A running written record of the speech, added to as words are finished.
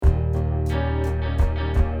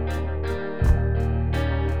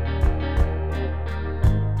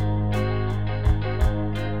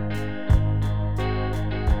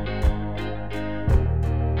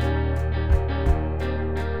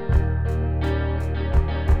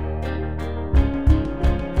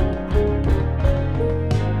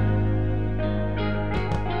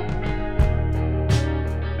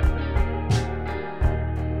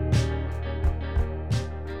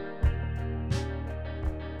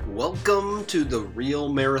Welcome to the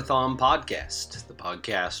Real Marathon Podcast, the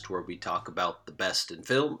podcast where we talk about the best in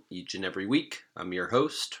film each and every week. I'm your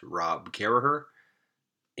host, Rob Carraher,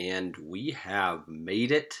 and we have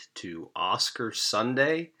made it to Oscar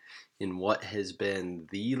Sunday in what has been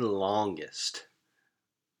the longest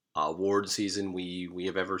award season we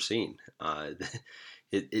have ever seen.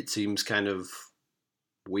 It seems kind of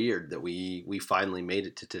weird that we finally made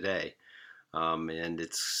it to today, and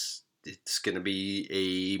it's going to be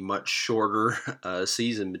a much shorter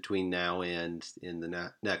season between now and in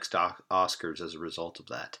the next Oscars as a result of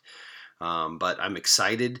that. But I'm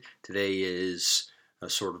excited. Today is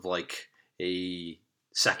sort of like a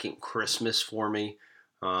second Christmas for me.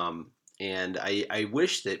 And I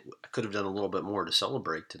wish that I could have done a little bit more to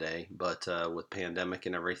celebrate today, but with pandemic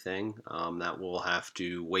and everything, that will have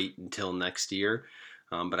to wait until next year.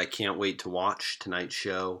 But I can't wait to watch tonight's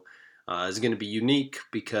show. Is going to be unique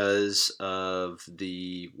because of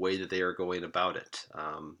the way that they are going about it.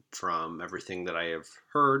 From everything that I have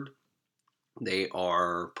heard, they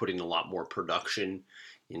are putting a lot more production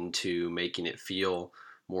into making it feel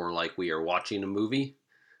more like we are watching a movie.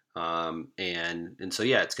 And so,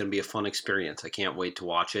 yeah, it's going to be a fun experience. I can't wait to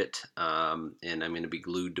watch it. And I'm going to be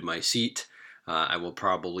glued to my seat. I will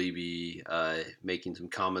probably be making some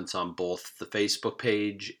comments on both the Facebook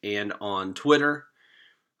page and on Twitter.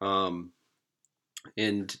 And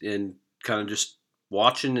kind of just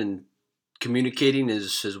watching and communicating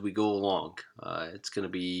as we go along. It's gonna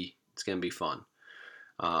be fun.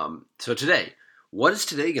 So today, what is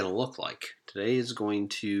today gonna look like? Today's show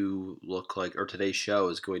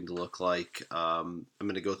is going to look like. I'm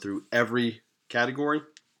gonna go through every category.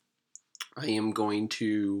 I am going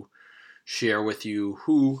to share with you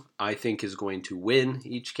who I think is going to win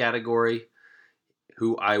each category,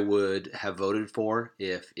 who I would have voted for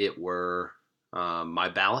if it were my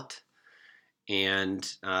ballot.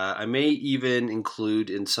 And I may even include,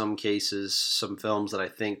 in some cases, some films that I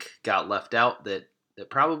think got left out that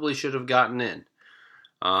probably should have gotten in.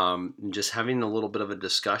 Just having a little bit of a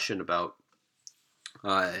discussion about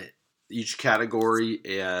each category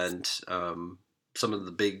and some of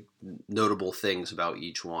the big notable things about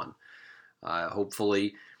each one.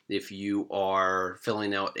 Hopefully, if you are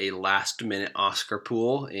filling out a last-minute Oscar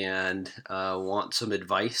pool and want some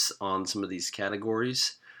advice on some of these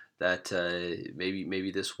categories, that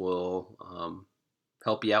maybe this will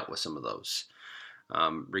help you out with some of those.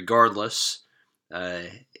 Regardless,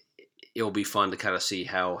 it'll be fun to kind of see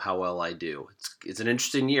how well I do. It's an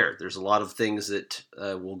interesting year. There's a lot of things that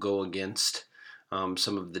will go against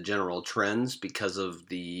some of the general trends because of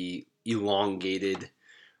the elongated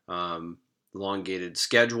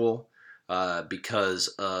schedule, because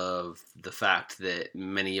of the fact that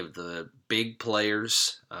many of the big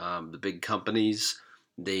players, the big companies,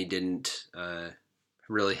 they didn't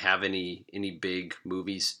really have any big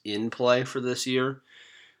movies in play for this year,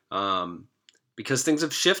 because things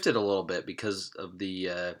have shifted a little bit because of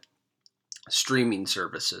the streaming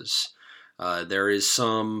services. There is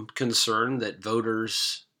some concern that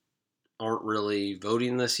voters aren't really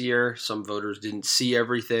voting this year. Some voters didn't see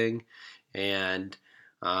everything, and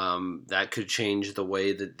that could change the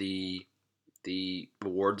way that the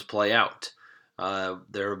awards play out.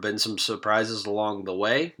 There have been some surprises along the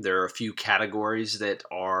way. There are a few categories that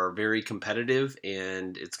are very competitive,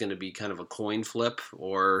 and it's going to be kind of a coin flip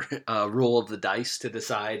or a roll of the dice to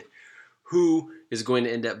decide who is going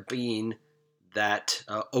to end up being that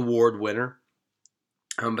award winner.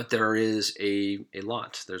 But there is a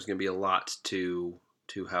lot. There's going to be a lot to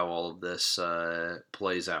how all of this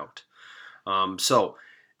plays out. So,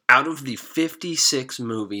 out of the 56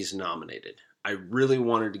 movies nominated, I really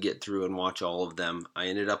wanted to get through and watch all of them. I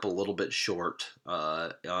ended up a little bit short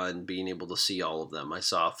on being able to see all of them. I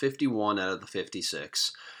saw 51 out of the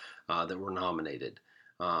 56 that were nominated,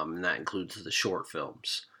 and that includes the short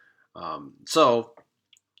films. So,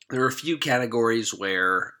 there are a few categories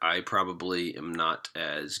where I probably am not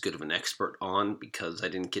as good of an expert on because I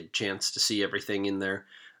didn't get a chance to see everything in there.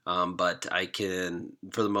 But I can,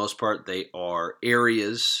 for the most part, they are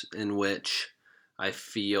areas in which I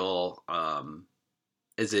feel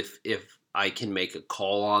as if I can make a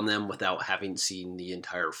call on them without having seen the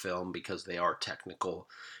entire film, because they are technical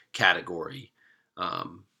category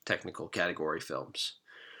films.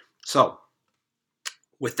 So,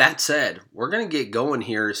 with that said, we're going to get going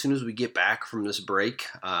here as soon as we get back from this break.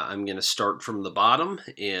 I'm going to start from the bottom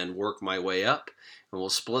and work my way up, and we'll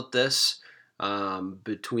split this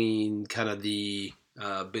between kind of the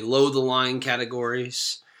below the line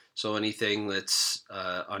categories. So anything that's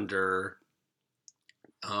under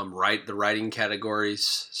the writing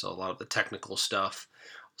categories, so a lot of the technical stuff.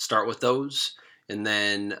 Start with those, And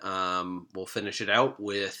then we'll finish it out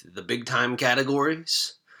with the big time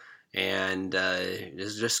categories. And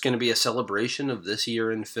it's just going to be a celebration of this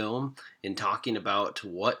year in film and talking about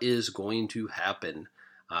what is going to happen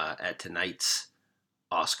at tonight's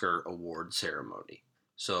Oscar award ceremony.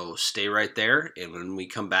 So stay right there. And when we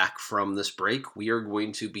come back from this break, we are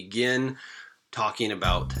going to begin talking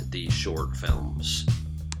about the short films.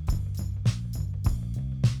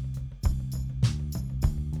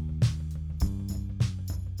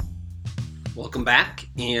 Welcome back,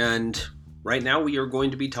 and right now we are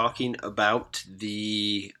going to be talking about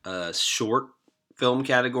the short film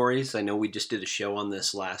categories. I know we just did a show on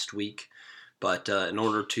this last week, but in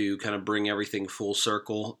order to kind of bring everything full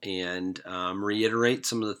circle and reiterate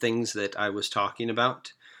some of the things that I was talking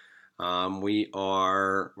about, we're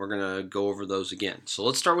going to go over those again. So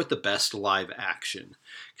let's start with the best live action,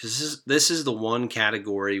 because this is the one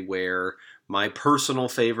category where my personal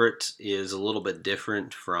favorite is a little bit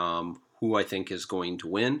different from who I think is going to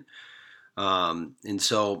win. And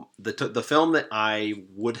so the film that I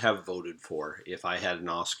would have voted for if I had an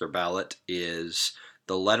Oscar ballot is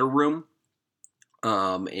The Letter Room.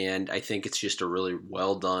 And I think it's just a really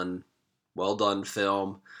well done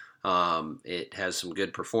film. It has some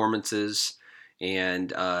good performances,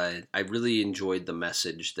 and I really enjoyed the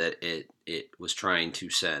message that it was trying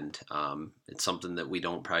to send. It's something that we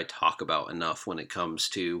don't probably talk about enough when it comes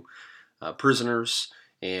to prisoners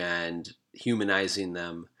and humanizing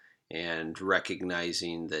them and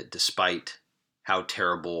recognizing that despite how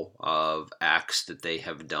terrible of acts that they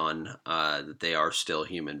have done, that they are still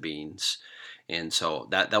human beings. And so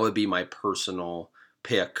that would be my personal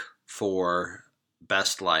pick for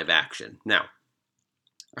best live action. Now,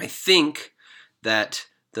 I think that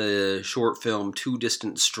the short film Two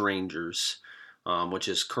Distant Strangers, which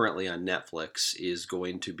is currently on Netflix, is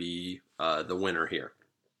going to be the winner here.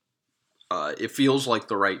 It feels like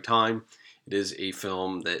the right time. It is a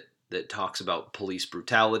film that talks about police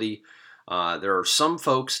brutality. There are some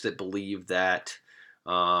folks that believe that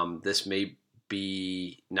this may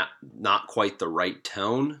be not quite the right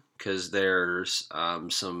tone because there's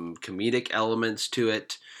some comedic elements to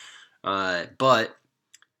it, but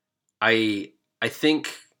I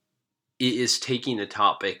think it is taking a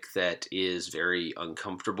topic that is very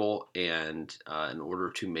uncomfortable, and in order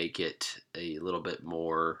to make it a little bit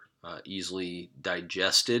more easily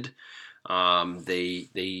digested,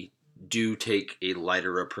 they do take a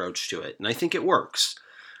lighter approach to it, and I think it works,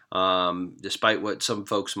 despite what some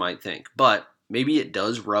folks might think. But maybe it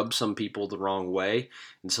does rub some people the wrong way,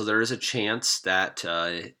 and so there is a chance that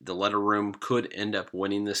The Letter Room could end up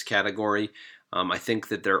winning this category. I think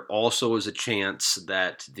that there also is a chance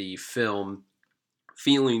that the film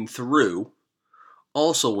Feeling Through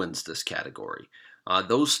also wins this category.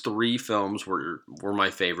 Those three films were my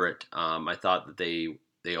favorite. I thought that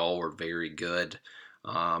they all were very good,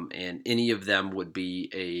 and any of them would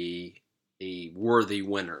be a worthy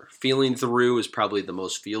winner. Feeling Through is probably the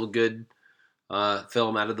most feel good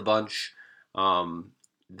film out of the bunch.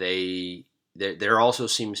 There also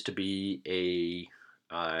seems to be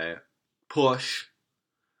a push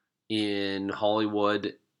in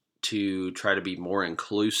Hollywood to try to be more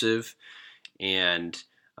inclusive and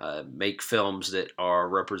make films that are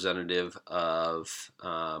representative of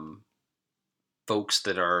folks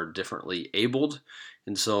that are differently abled.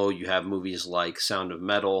 And so you have movies like Sound of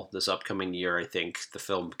Metal this upcoming year. I think the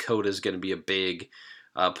film Coda is going to be a big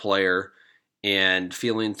player. And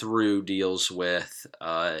Feeling Through deals with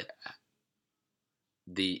a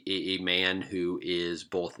man who is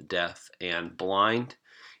both deaf and blind,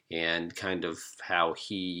 and kind of how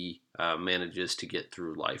he manages to get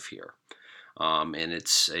through life here. And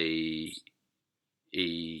it's a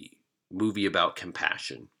movie about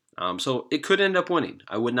compassion. So it could end up winning.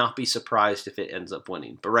 I would not be surprised if it ends up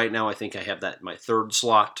winning. But right now I think I have that in my third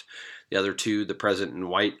slot. The other two, The Present and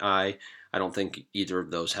White Eye, I don't think either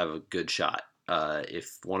of those have a good shot.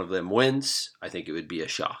 If one of them wins, I think it would be a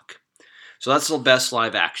shock. So that's the best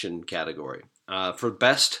live action category. For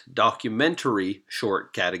best documentary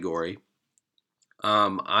short category,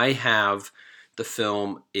 I have the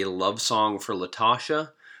film A Love Song for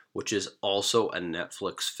Latasha, which is also a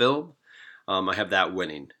Netflix film. I have that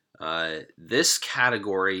winning. This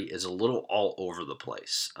category is a little all over the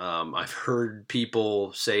place. I've heard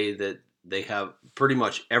people say that they have pretty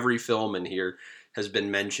much every film in here has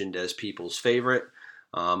been mentioned as people's favorite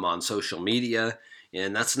on social media.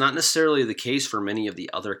 And that's not necessarily the case for many of the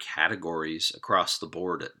other categories across the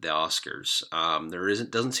board at the Oscars.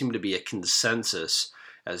 Doesn't seem to be a consensus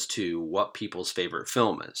as to what people's favorite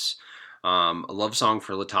film is. A Love Song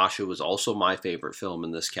for Latasha was also my favorite film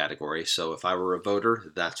in this category. So if I were a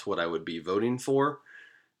voter, that's what I would be voting for.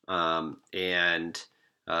 And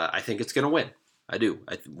I think it's going to win. I do.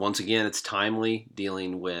 Once again, it's timely,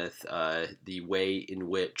 dealing with the way in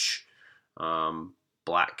which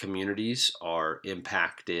black communities are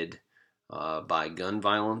impacted by gun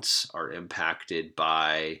violence, are impacted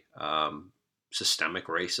by systemic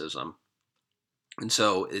racism. And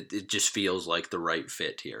so it just feels like the right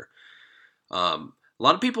fit here. A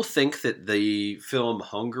lot of people think that the film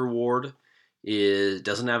Hunger Ward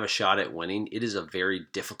doesn't have a shot at winning. It is a very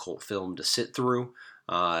difficult film to sit through.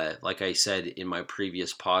 Like I said in my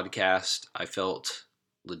previous podcast, I felt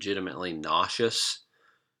legitimately nauseous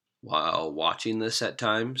while watching this at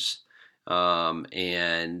times. But I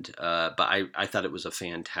thought it was a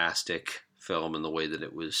fantastic film in the way that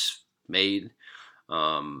it was made.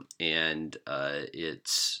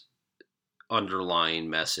 Its underlying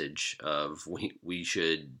message of we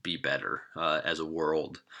should be better as a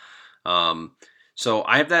world. So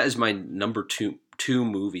I have that as my number two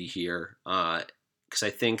movie here, because I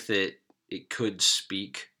think that it could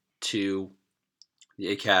speak to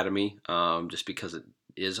the Academy, just because it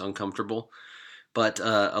is uncomfortable. But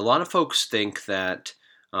a lot of folks think that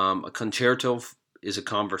A Concerto is a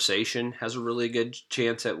Conversation has a really good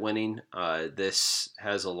chance at winning. This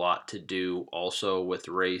has a lot to do also with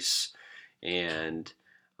race, and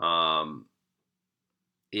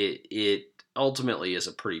it ultimately is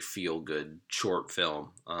a pretty feel-good short film.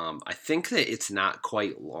 I think that it's not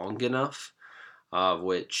quite long enough,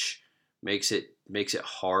 which makes it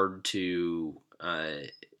hard to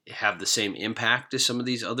have the same impact as some of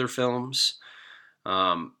these other films.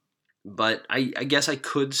 But I guess I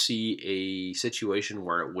could see a situation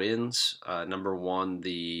where it wins. Number one,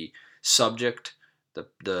 the subject,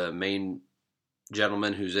 the main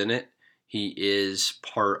gentleman who's in it, he is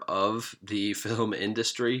part of the film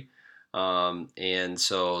industry, and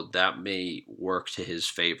so that may work to his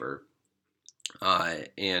favor.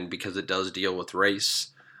 And because it does deal with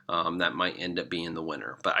race, that might end up being the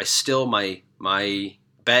winner. But I still, my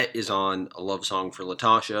bet is on A Love Song for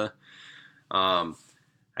Latasha.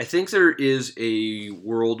 I think there is a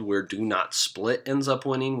world where Do Not Split ends up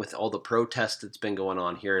winning, with all the protest that's been going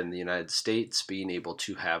on here in the United States, being able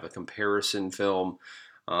to have a comparison film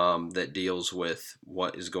that deals with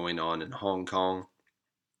what is going on in Hong Kong.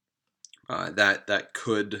 That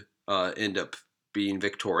could end up being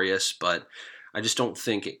victorious, but I just don't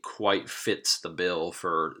think it quite fits the bill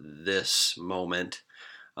for this moment.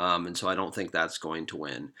 And so I don't think that's going to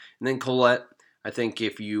win. And then Colette, I think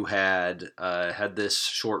if you had had this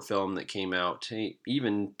short film that came out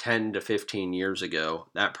even 10 to 15 years ago,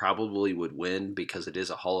 that probably would win, because it is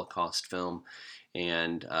a Holocaust film,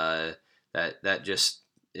 and that just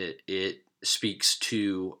it speaks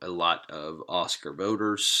to a lot of Oscar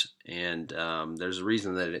voters, and there's a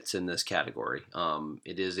reason that it's in this category.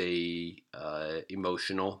 It is a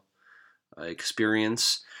emotional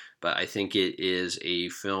experience, but I think it is a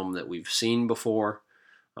film that we've seen before.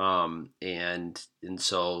 And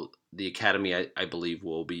so the Academy, I believe,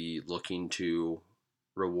 will be looking to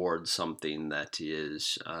reward something that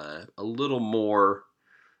is a little more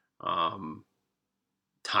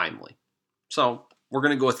timely. So we're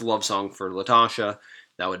going to go with the Love Song for Latasha.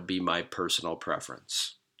 That would be my personal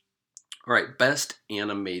preference. All right, Best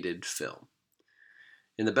Animated Film.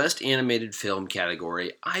 In the Best Animated Film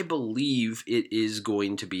category, I believe it is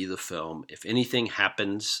going to be the film If Anything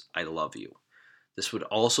Happens, I Love You. This would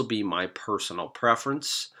also be my personal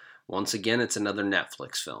preference. Once again, it's another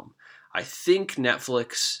Netflix film. I think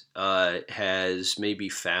Netflix has maybe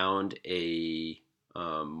found a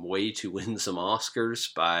way to win some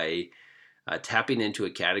Oscars by tapping into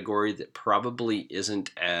a category that probably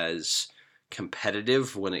isn't as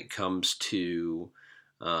competitive when it comes to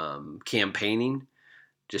campaigning,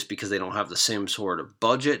 just because they don't have the same sort of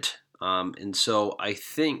budget. And so I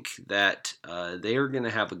think that they are going to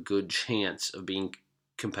have a good chance of being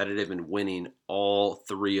competitive and winning all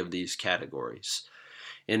three of these categories.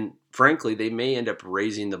 And frankly, they may end up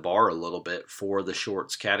raising the bar a little bit for the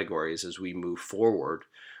shorts categories as we move forward,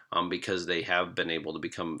 because they have been able to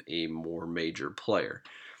become a more major player.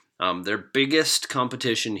 Their biggest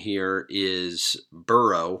competition here is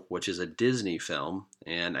Burrow, which is a Disney film,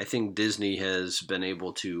 and I think Disney has been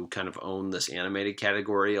able to kind of own this animated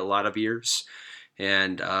category a lot of years,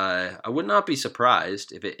 and I would not be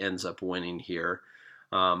surprised if it ends up winning here.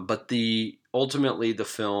 But ultimately the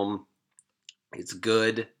film, it's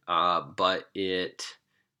good, but it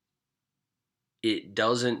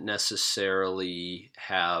doesn't necessarily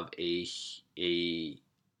have a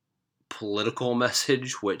political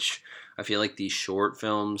message, which I feel like these short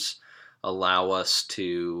films allow us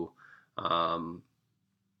to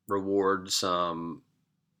reward some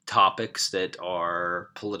topics that are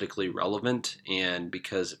politically relevant. And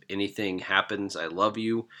because Anything Happens, I Love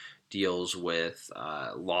You deals with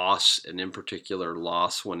loss, and in particular,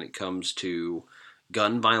 loss when it comes to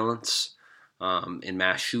gun violence and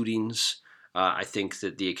mass shootings. I think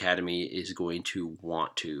that the Academy is going to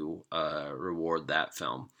want to reward that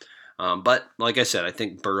film. But like I said, I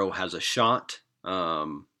think Burrow has a shot.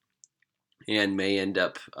 And may end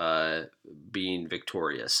up being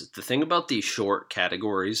victorious. The thing about these short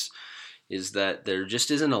categories is that there just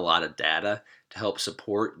isn't a lot of data to help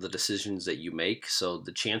support the decisions that you make. So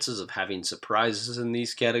the chances of having surprises in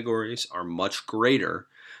these categories are much greater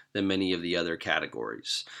than many of the other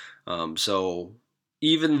categories. So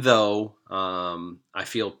even though I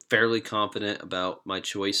feel fairly confident about my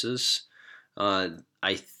choices,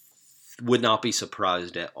 I would not be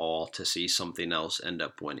surprised at all to see something else end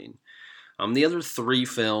up winning. The other three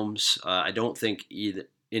films, I don't think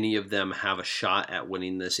any of them have a shot at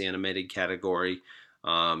winning this animated category.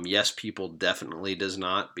 Yes, People definitely does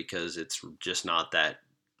not, because it's just not that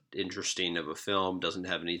interesting of a film, doesn't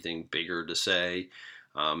have anything bigger to say,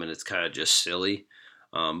 and it's kind of just silly.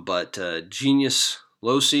 But Genius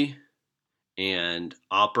Loci and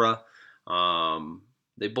Opera,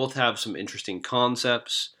 they both have some interesting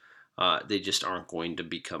concepts. They just aren't going to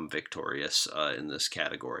become victorious in this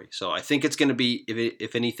category. So I think it's going to be,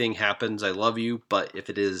 if Anything Happens, I Love You. But if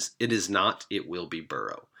it is not, it will be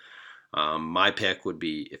Burrow. My pick would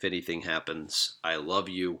be If Anything Happens, I Love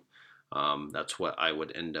You. That's what I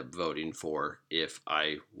would end up voting for if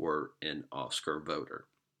I were an Oscar voter.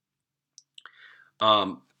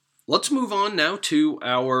 Let's move on now to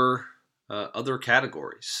our other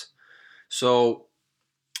categories. So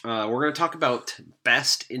we're going to talk about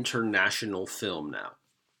Best International Film now.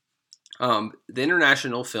 The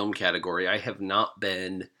international film category, I have not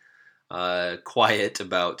been quiet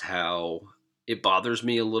about how it bothers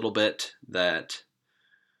me a little bit that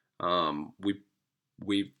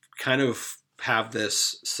we kind of have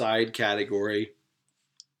this side category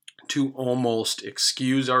to almost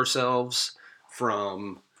excuse ourselves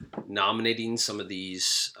from nominating some of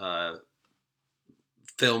these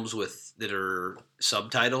films that are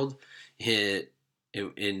subtitled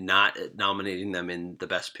in not nominating them in the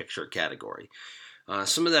Best Picture category.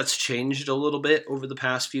 Some of that's changed a little bit over the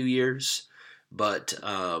past few years, but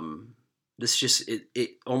this just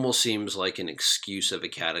it almost seems like an excuse of a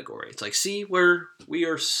category. It's like, see, we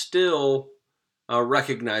are still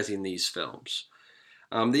recognizing these films.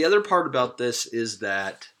 The other part about this is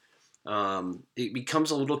that it becomes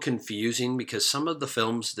a little confusing because some of the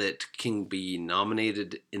films that can be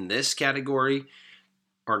nominated in this category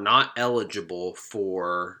are not eligible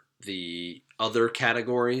for the other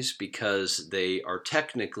categories because they are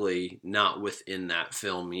technically not within that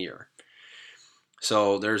film year.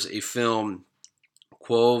 So there's a film,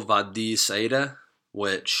 Quo Vadis Aida,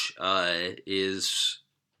 which is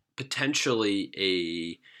potentially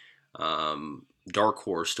a dark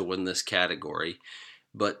horse to win this category.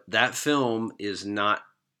 But that film is not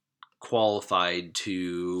qualified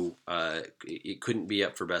to, it couldn't be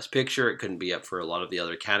up for Best Picture, it couldn't be up for a lot of the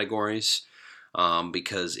other categories,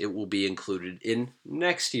 because it will be included in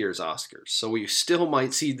next year's Oscars. So we still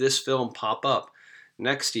might see this film pop up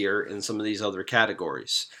next year in some of these other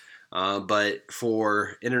categories. But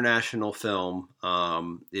for international film,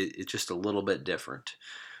 it's just a little bit different.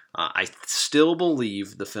 I still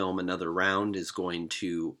believe the film Another Round is going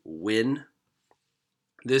to win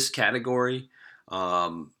this category.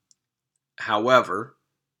 However,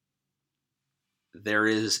 there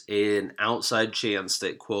is an outside chance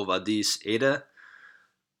that Quo Vadis Aida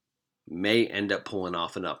may end up pulling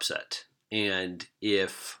off an upset. And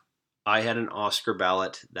if I had an Oscar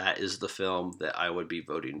ballot, that is the film that I would be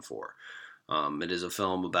voting for. It is a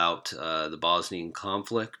film about the Bosnian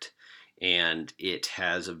conflict, and it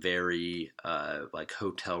has a very like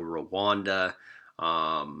Hotel Rwanda,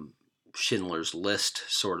 Schindler's List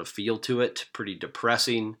sort of feel to it. Pretty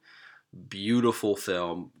depressing, beautiful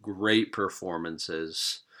film, great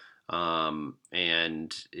performances,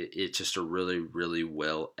 and it's just a really, really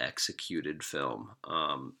well executed film.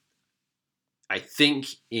 I think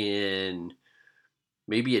in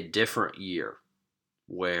maybe a different year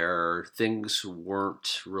where things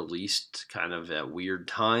weren't released kind of at weird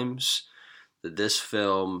times, that this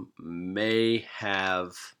film may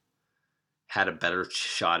have had a better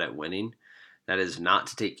shot at winning. That is not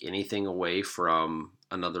to take anything away from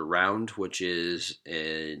Another Round, which is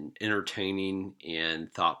an entertaining and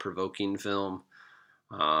thought-provoking film.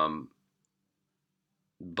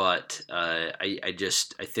 But I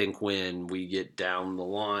think when we get down the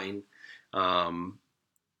line Um,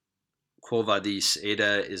 Quo Vadis,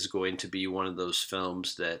 Aida is going to be one of those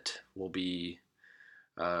films that will be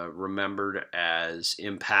remembered as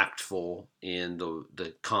impactful in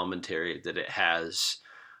the commentary that it has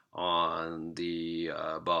on the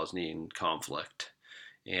Bosnian conflict.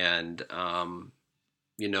 And,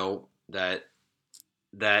 you know, that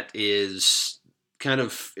is kind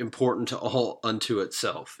of important to all unto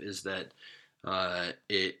itself, is that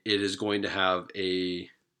it is going to have a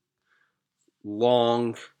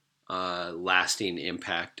long lasting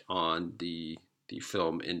impact on the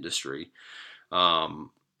film industry.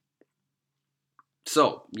 Um,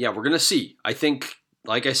 so yeah, we're gonna see. I think,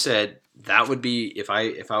 like I said, that would be, if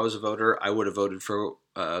I was a voter, I would have voted for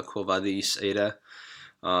Quo Vadis, Ada.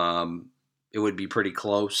 Um, it would be pretty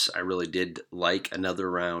close. I really did like Another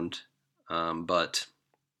Round, but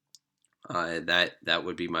that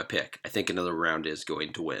would be my pick. I think Another Round is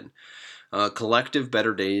going to win. Collective,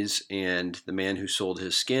 Better Days, and The Man Who Sold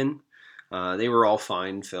His Skin. They were all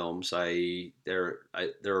fine films. There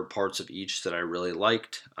are parts of each that I really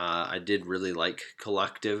liked. I did really like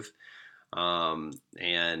Collective,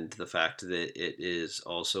 and the fact that it is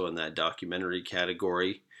also in that documentary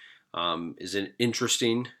category is an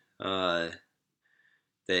interesting. That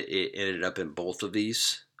it ended up in both of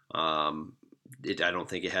these. I don't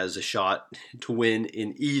think it has a shot to win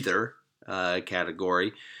in either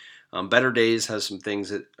category. Better Days has some things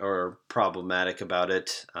that are problematic about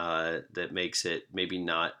it that makes it maybe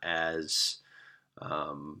not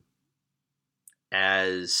um,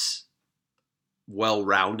 as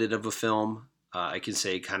well-rounded of a film. I can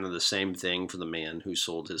say kind of the same thing for The Man Who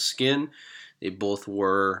Sold His Skin. They both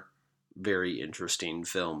were very interesting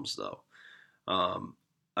films, though.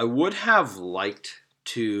 I would have liked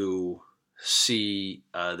to see,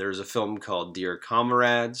 there's a film called Dear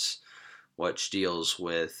Comrades, which deals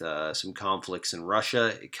with some conflicts in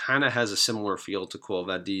Russia. It kind of has a similar feel to Quo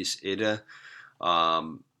Vadis, Ida.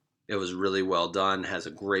 It was really well done, has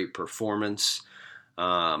a great performance,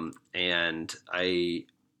 and I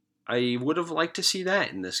would have liked to see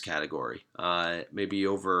that in this category. Maybe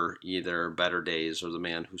over either Better Days or The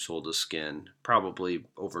Man Who Sold His Skin. Probably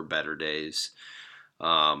over Better Days.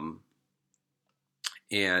 And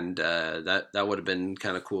that would have been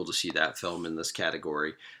kind of cool to see that film in this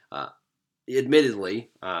category. Admittedly,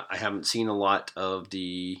 I haven't seen a lot of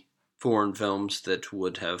the foreign films that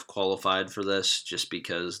would have qualified for this, just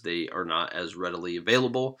because they are not as readily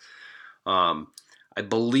available. I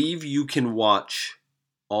believe you can watch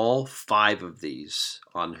all 5 of these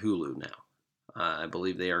on Hulu now. I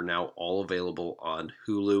believe they are now all available on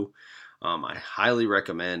Hulu. I highly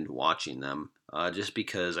recommend watching them, just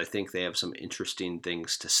because I think they have some interesting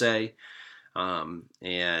things to say.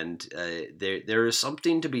 And there is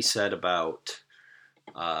something to be said about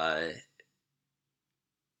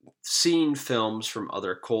seeing films from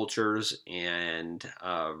other cultures and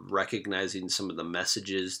recognizing some of the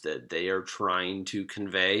messages that they are trying to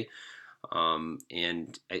convey.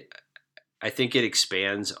 And I think it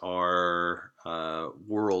expands our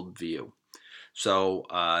worldview. So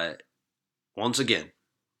once again,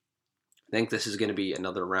 I think this is going to be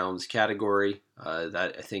Another Rounds category.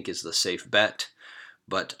 That I think is the safe bet,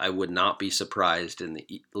 but I would not be surprised in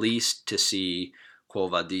the least to see Quo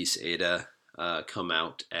Vadis, Ada come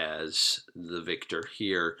out as the victor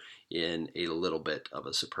here in a little bit of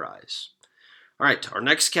a surprise. All right, our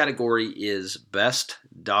next category is Best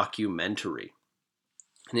Documentary.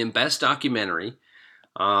 And in Best Documentary,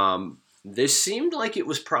 this seemed like it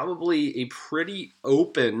was probably a pretty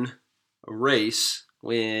open race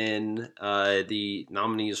when the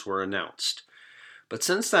nominees were announced. But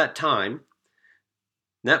since that time,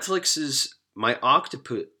 Netflix's My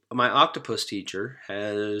Octopus Teacher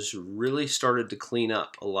has really started to clean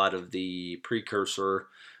up a lot of the precursor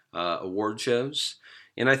award shows,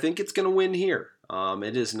 and I think it's going to win here.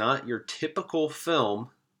 It is not your typical film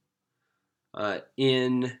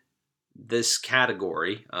in this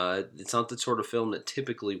category. It's not the sort of film that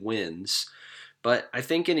typically wins, but I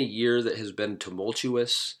think in a year that has been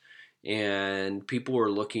tumultuous and people are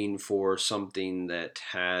looking for something that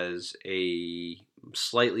has a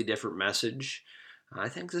slightly different message, I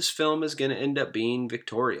think this film is going to end up being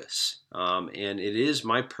victorious. And it is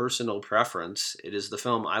my personal preference. It is the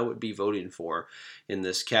film I would be voting for in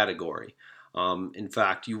this category. In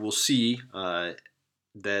fact, you will see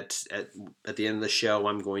that at the end of the show,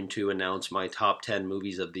 I'm going to announce my top 10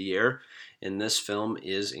 movies of the year, and this film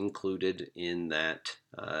is included in that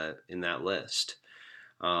list.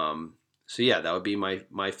 So yeah, that would be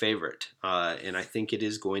my favorite, and I think it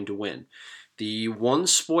is going to win. The one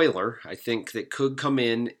spoiler I think that could come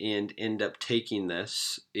in and end up taking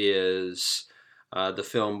this is the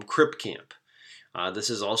film Crip Camp. This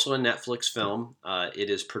is also a Netflix film. It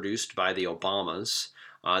is produced by the Obamas.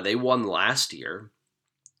 They won last year.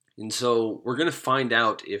 And so we're going to find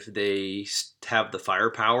out if they have the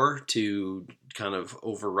firepower to kind of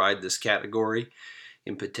override this category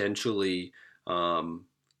and potentially come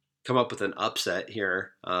up with an upset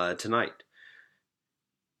here tonight.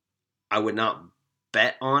 I would not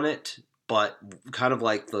bet on it, but kind of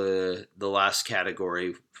like the last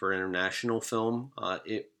category for international film,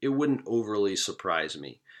 it wouldn't overly surprise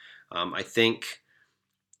me. I think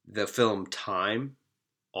the film Time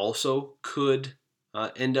also could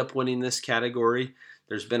end up winning this category.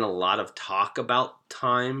 There's been a lot of talk about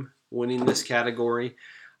Time winning this category.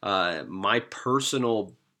 My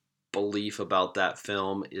personal belief about that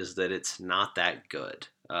film is that it's not that good.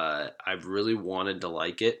 I've really wanted to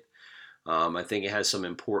like it. I think it has some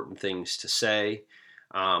important things to say,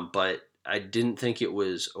 but I didn't think it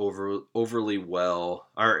was overly well,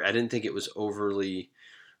 or I didn't think it was overly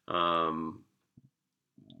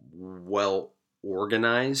well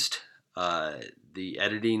organized. The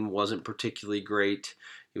editing wasn't particularly great.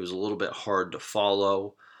 It was a little bit hard to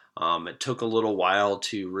follow. It took a little while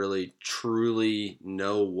to really truly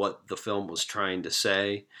know what the film was trying to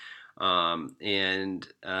say, and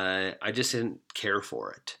I just didn't care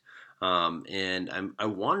for it. I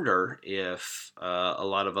wonder if a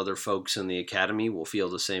lot of other folks in the Academy will feel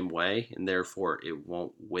the same way, and therefore it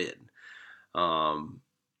won't win.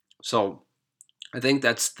 So I think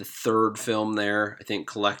that's the third film there. I think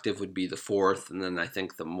Collective would be the fourth, and then I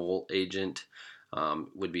think The Mole Agent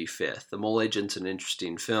would be fifth. The Mole Agent's an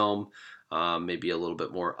interesting film, maybe a little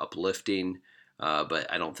bit more uplifting,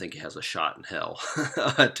 but I don't think it has a shot in hell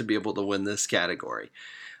to be able to win this category.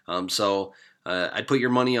 So I'd put your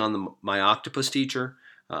money on My Octopus Teacher.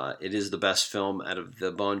 It is the best film out of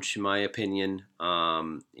the bunch, in my opinion,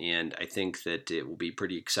 and I think that it will be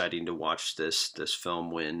pretty exciting to watch this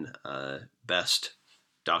film win Best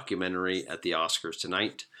Documentary at the Oscars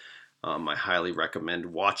tonight. I highly recommend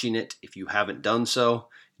watching it if you haven't done so.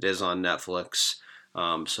 It is on Netflix,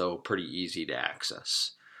 so pretty easy to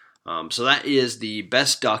access. So that is the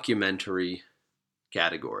Best Documentary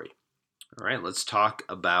category. All right, let's talk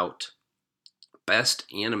about Best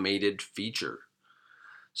Animated Feature.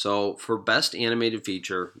 So for Best Animated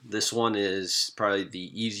Feature, this one is probably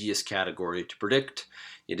the easiest category to predict.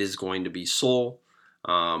 It is going to be Soul.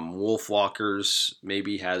 Wolfwalkers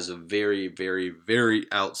maybe has a very, very, very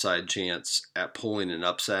outside chance at pulling an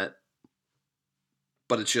upset,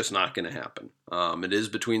 but it's just not going to happen. It is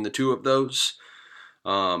between the two of those,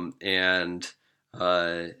 and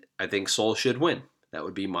I think Soul should win. That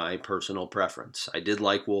would be my personal preference. I did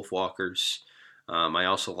like Wolfwalkers. I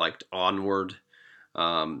also liked Onward.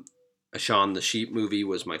 A Shaun the Sheep movie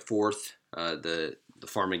was my fourth. The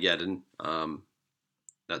Farmageddon.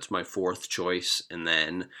 That's my fourth choice, and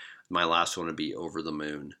then my last one would be Over the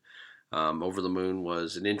Moon. Over the Moon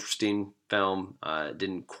was an interesting film. It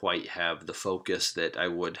didn't quite have the focus that I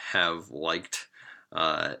would have liked,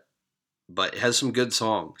 but it has some good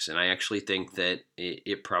songs, and I actually think that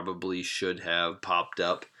it probably should have popped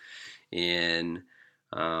up in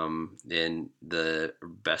the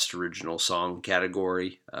Best Original Song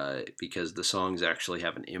category because the songs actually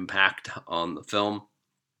have an impact on the film.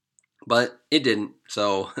 But it didn't,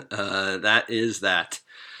 so that is that.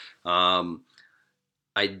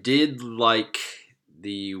 I did like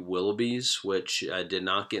the Willoughbys, which did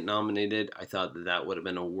not get nominated. I thought that would have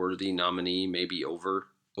been a worthy nominee, maybe over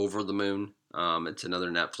the Moon. It's another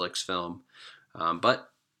Netflix film, but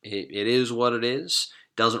it is what it is.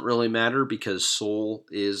 Doesn't really matter because Soul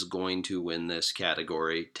is going to win this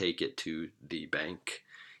category. Take it to the bank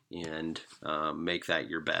and make that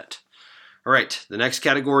your bet. All right, the next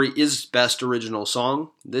category is Best Original Song.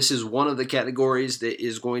 This is one of the categories that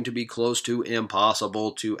is going to be close to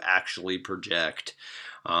impossible to actually project.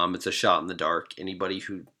 It's a shot in the dark. Anybody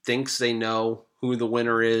who thinks they know who the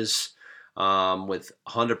winner is with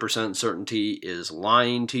 100% certainty is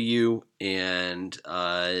lying to you, and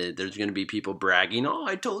there's going to be people bragging, "Oh,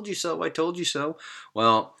 I told you so, I told you so."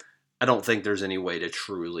 Well, I don't think there's any way to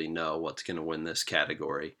truly know what's going to win this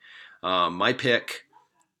category. My pick,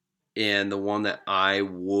 and the one that I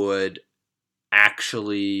would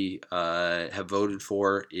actually have voted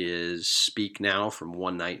for, is Speak Now from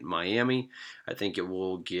One Night in Miami. I think it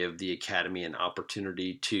will give the Academy an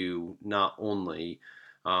opportunity to not only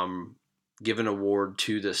give an award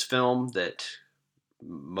to this film that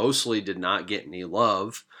mostly did not get any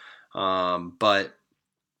love, but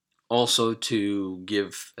also to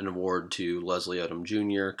give an award to Leslie Odom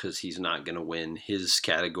Jr. because he's not going to win his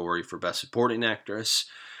category for Best Supporting Actress.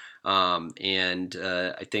 I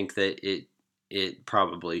think that it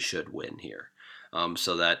probably should win here.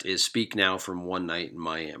 So that is Speak Now from One Night in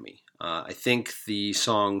Miami. I think the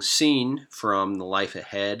song Scene from The Life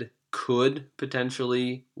Ahead could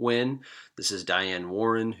potentially win. This is Diane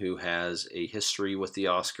Warren, who has a history with the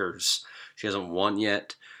Oscars. She hasn't won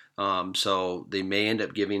yet, so they may end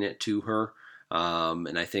up giving it to her.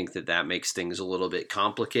 And I think that makes things a little bit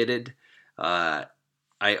complicated. I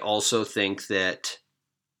also think that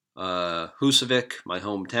Husavik, My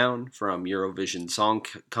Hometown, from Eurovision Song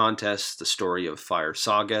Contest, The Story of Fire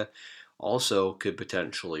Saga, also could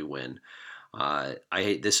potentially win.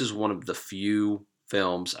 This is one of the few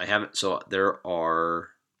films I haven't. So there are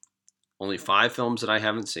only 5 films that I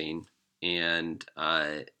haven't seen, and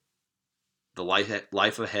the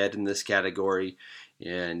Life Ahead in this category,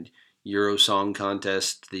 and Euro Song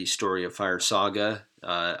Contest, The Story of Fire Saga.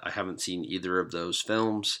 I haven't seen either of those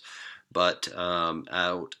films, but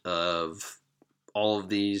out of all of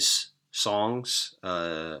these songs,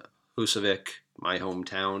 Husavik, My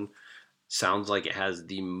Hometown, sounds like it has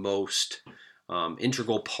the most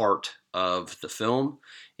integral part of the film,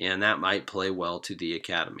 and that might play well to the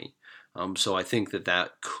Academy. So I think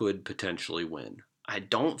that could potentially win. I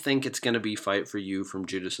don't think it's going to be Fight for You from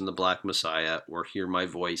Judas and the Black Messiah or Hear My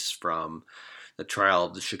Voice from The Trial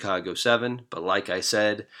of the Chicago 7, but like I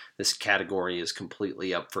said, this category is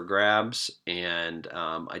completely up for grabs, and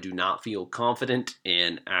I do not feel confident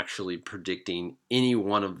in actually predicting any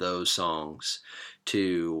one of those songs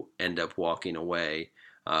to end up walking away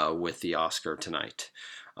with the Oscar tonight.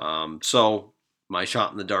 So my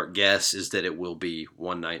shot in the dark guess is that it will be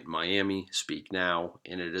One Night in Miami, Speak Now,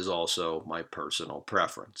 and it is also my personal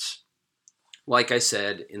preference. Like I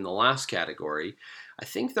said in the last category, I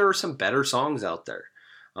think there are some better songs out there.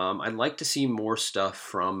 I'd like to see more stuff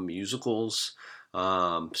from musicals.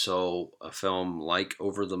 So a film like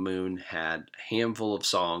Over the Moon had a handful of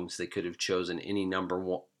songs. They could have chosen any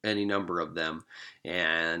number of them,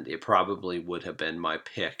 and it probably would have been my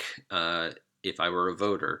pick if I were a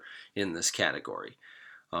voter in this category.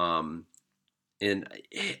 In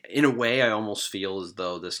a way, I almost feel as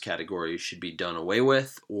though this category should be done away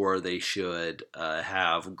with, or they should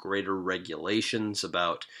have greater regulations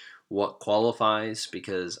about what qualifies,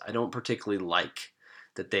 because I don't particularly like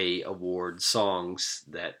that they award songs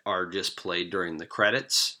that are just played during the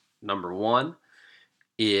credits. Number one,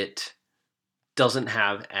 it doesn't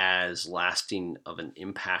have as lasting of an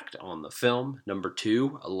impact on the film. Number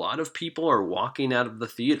two, a lot of people are walking out of the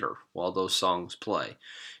theater while those songs play,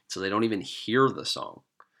 so they don't even hear the song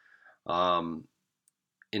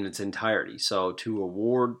in its entirety. So to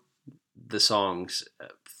award the songs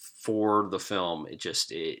for the film, it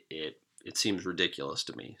seems ridiculous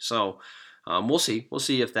to me. So we'll see. We'll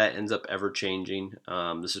see if that ends up ever changing.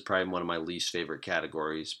 This is probably one of my least favorite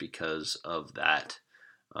categories because of that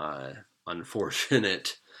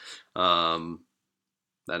unfortunate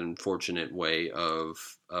way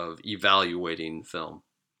of evaluating film.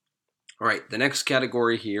 All right, the next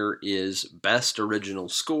category here is Best Original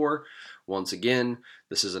Score. Once again,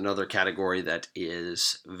 this is another category that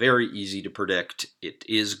is very easy to predict. It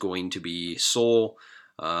is going to be Soul,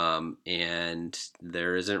 and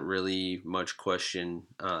there isn't really much question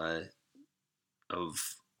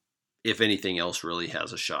of if anything else really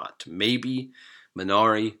has a shot. Maybe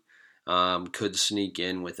Minari could sneak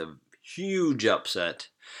in with a huge upset.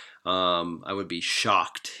 I would be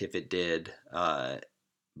shocked if it did.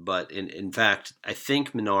 But in fact, I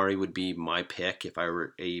think Minari would be my pick if I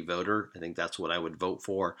were a voter. I think that's what I would vote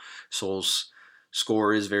for. Soul's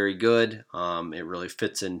score is very good. It really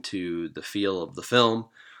fits into the feel of the film.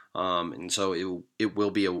 And so it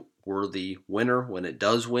will be a worthy winner when it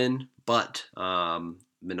does win. But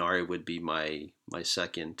Minari would be my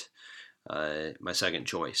second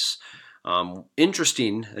choice.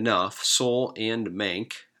 Interesting enough, Soul and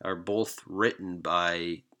Mank are both written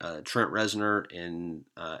by Trent Reznor and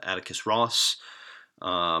Atticus Ross,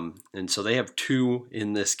 and so they have 2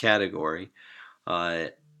 in this category, so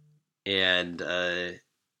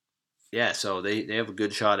they have a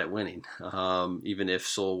good shot at winning, even if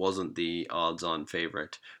Soul wasn't the odds-on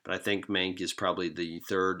favorite. But I think Mank is probably the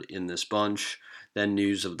third in this bunch, then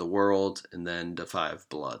News of the World, and then Da 5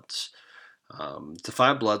 Bloods. Da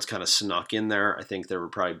 5 Bloods kind of snuck in there. I think there were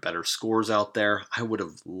probably better scores out there. I would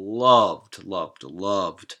have loved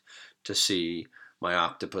to see my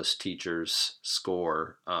Octopus Teacher's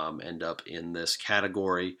score end up in this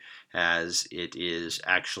category, as it is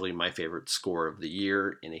actually my favorite score of the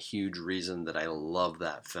year, and a huge reason that I love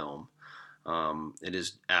that film. It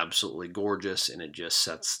is absolutely gorgeous, and it just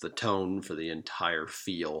sets the tone for the entire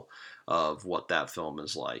feel of what that film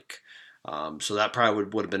is like. So that probably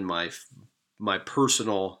would have been my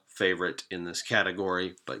personal favorite in this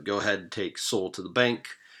category, but go ahead and take Soul to the bank.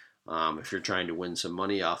 If you're trying to win some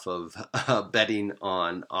money off of betting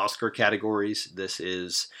on Oscar categories, this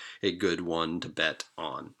is a good one to bet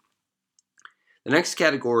on. The next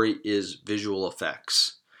category is visual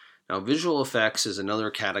effects. Now, visual effects is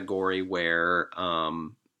another category where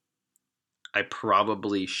I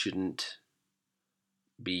probably shouldn't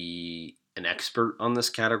be an expert on this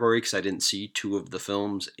category because I didn't see two of the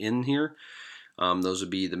films in here. Those would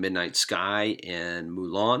be The Midnight Sky and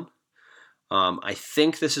Mulan. I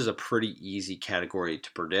think this is a pretty easy category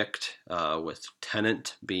to predict, with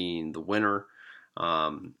Tenet being the winner.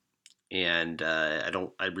 And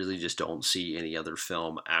I really just don't see any other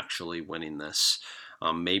film actually winning this.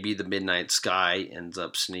 Maybe The Midnight Sky ends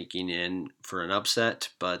up sneaking in for an upset,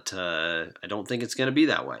 but I don't think it's going to be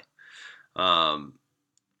that way.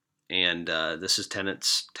 This is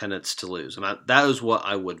Tenet's to lose. And that is what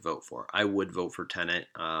I would vote for. I would vote for Tenet.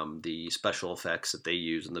 The special effects that they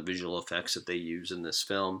use and the visual effects that they use in this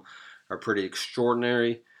film are pretty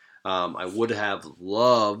extraordinary. I would have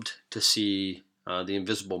loved to see The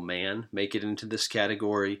Invisible Man make it into this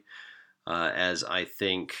category, as I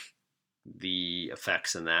think the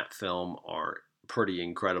effects in that film are pretty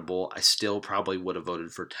incredible. I still probably would have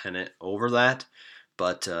voted for Tenet over that,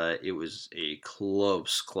 but it was a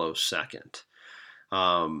close second.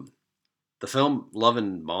 The film Love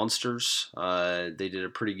and Monsters, they did a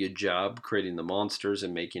pretty good job creating the monsters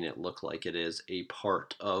and making it look like it is a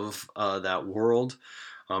part of that world.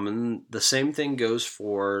 And the same thing goes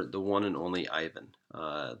for The One and Only Ivan.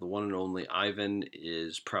 The One and Only Ivan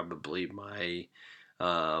is probably my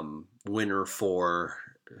winner for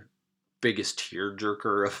biggest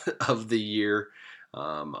tearjerker of the year.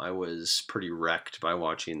 I was pretty wrecked by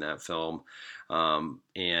watching that film.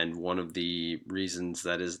 And one of the reasons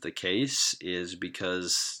that is the case is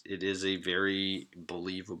because it is a very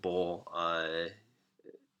believable,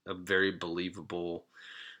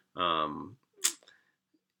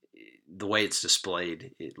 the way it's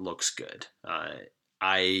displayed, it looks good.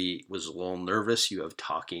 I was a little nervous. You have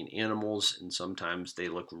talking animals, and sometimes they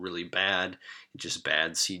look really bad, just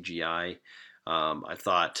bad CGI. I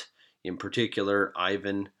thought, in particular,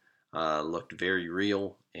 Ivan looked very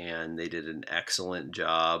real, and they did an excellent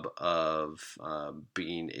job of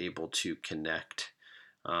being able to connect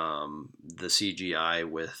the CGI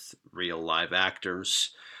with real live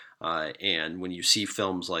actors. And when you see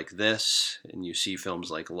films like this, and you see films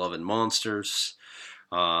like Love and Monsters,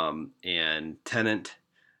 and Tenet,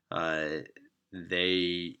 it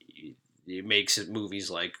makes it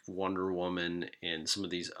movies like Wonder Woman and some of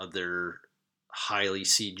these other highly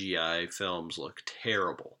CGI films look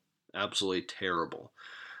terrible, absolutely terrible.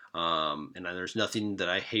 And there's nothing that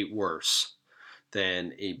I hate worse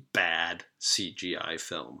than a bad CGI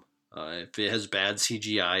film. If it has bad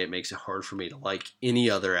CGI, it makes it hard for me to like any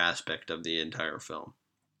other aspect of the entire film.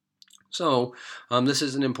 So this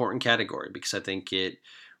is an important category because I think it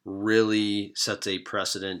really sets a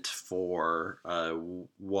precedent for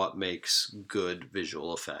what makes good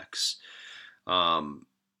visual effects.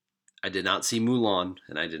 I did not see Mulan,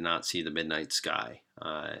 and I did not see The Midnight Sky.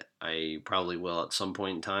 I probably will at some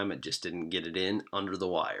point in time. I just didn't get it in under the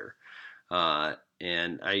wire.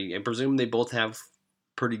 And I presume they both have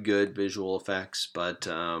pretty good visual effects, but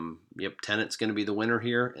Tenet's going to be the winner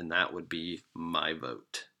here, and that would be my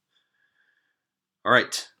vote. All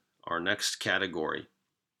right, our next category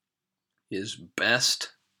is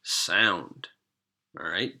Best Sound. All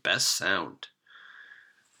right, Best Sound.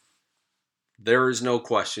 There is no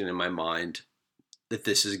question in my mind that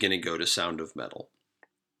this is going to go to Sound of Metal.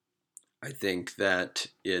 I think that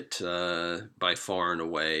it, by far and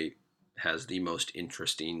away, has the most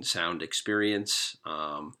interesting sound experience.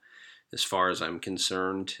 As far as I'm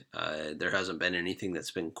concerned, there hasn't been anything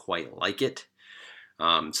that's been quite like it.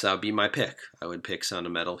 So that would be my pick. I would pick Sound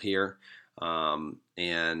of Metal here. I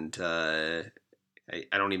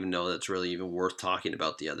don't even know that's really even worth talking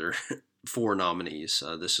about the other four nominees.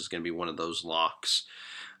 This is going to be one of those locks.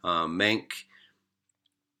 Mank,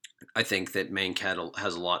 I think that Mank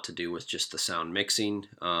has a lot to do with just the sound mixing.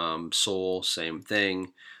 Soul, same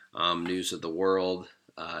thing. News of the World,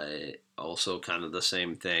 also kind of the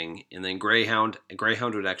same thing. And then Greyhound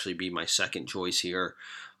would actually be my second choice here,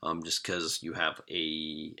 just because you have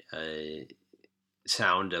a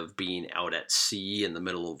sound of being out at sea in the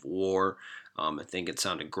middle of war. I think it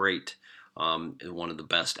sounded great. One of the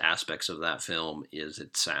best aspects of that film is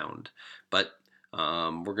its sound. But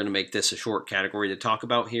we're going to make this a short category to talk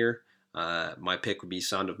about here. My pick would be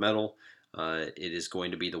Sound of Metal. It is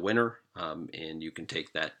going to be the winner, and you can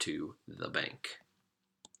take that to the bank.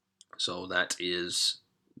 So that is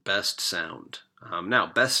Best Sound. Now,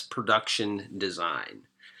 Best Production Design.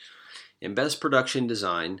 In Best Production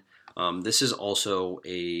Design, this is also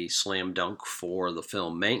a slam dunk for the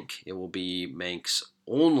film Mank. It will be Mank's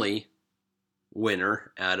only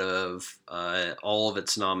winner out of all of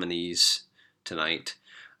its nominees tonight.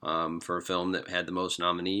 For a film that had the most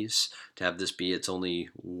nominees, to have this be its only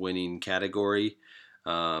winning category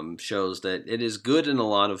shows that it is good in a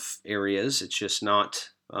lot of areas. It's just not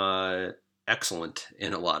excellent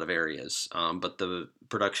in a lot of areas. But the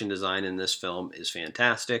production design in this film is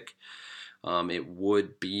fantastic. It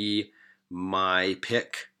would be my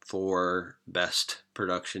pick for best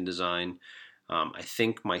production design. I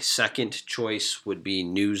think my second choice would be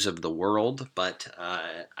News of the World, but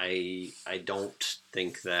I don't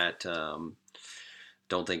think that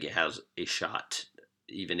don't think it has a shot.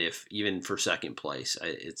 Even for second place,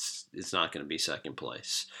 it's not going to be second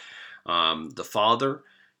place. The Father,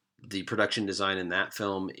 the production design in that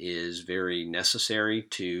film is very necessary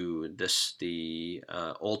to the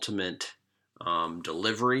ultimate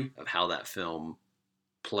delivery of how that film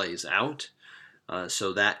plays out.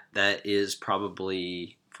 So that is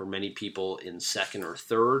probably for many people in second or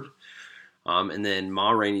third. And then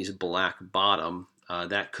Ma Rainey's Black Bottom,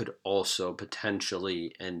 that could also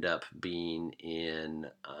potentially end up being in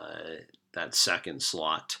that second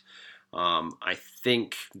slot. I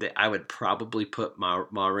think that I would probably put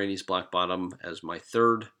Ma Rainey's Black Bottom as my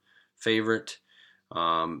third favorite,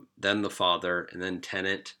 then The Father, and then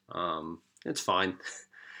Tenet. It's fine.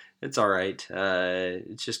 It's all right.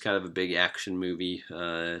 It's just kind of a big action movie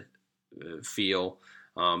feel.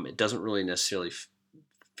 It doesn't really necessarily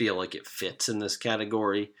feel like it fits in this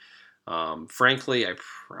category. Frankly, I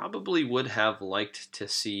probably would have liked to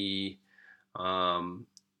see a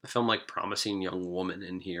film like Promising Young Woman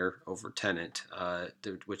in here over Tenet,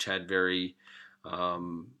 which had very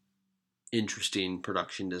interesting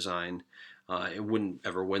production design. It wouldn't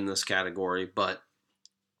ever win this category, but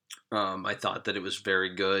I thought that it was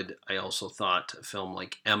very good. I also thought a film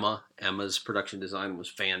like Emma's production design was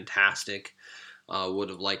fantastic. Would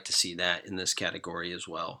have liked to see that in this category as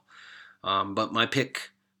well. But my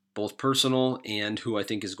pick, both personal and who I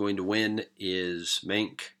think is going to win, is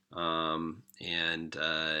Mank. And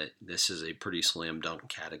this is a pretty slam dunk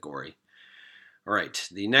category. All right,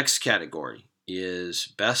 the next category is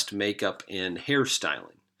Best Makeup and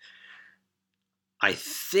Hairstyling. I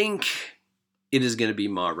think it is going to be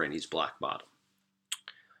Ma Rainey's Black Bottom.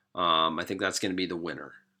 I think that's going to be the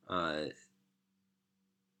winner.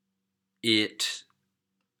 It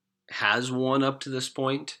has won up to this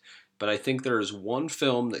point, but I think there is one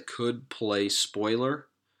film that could play spoiler,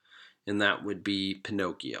 and that would be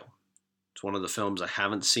Pinocchio. It's one of the films I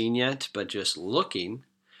haven't seen yet, but just looking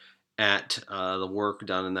at the work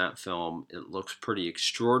done in that film, it looks pretty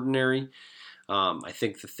extraordinary. I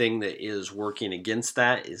think the thing that is working against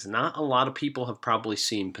that is not a lot of people have probably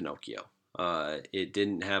seen Pinocchio. It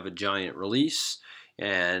didn't have a giant release,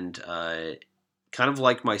 and kind of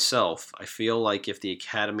like myself, I feel like if the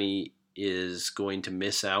Academy is going to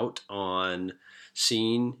miss out on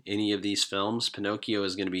seeing any of these films, Pinocchio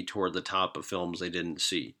is going to be toward the top of films they didn't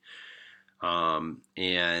see.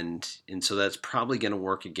 And so that's probably going to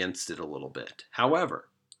work against it a little bit. However,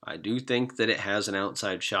 I do think that it has an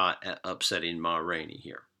outside shot at upsetting Ma Rainey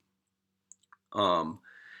here.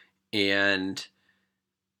 And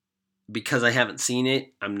because I haven't seen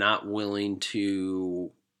it, I'm not willing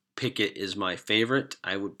to pick it as my favorite.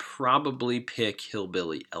 I would probably pick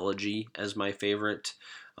Hillbilly Elegy as my favorite.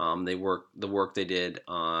 The work they did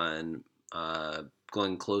on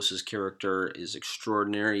Glenn Close's character is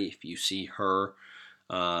extraordinary. If you see her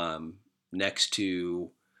next to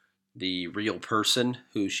the real person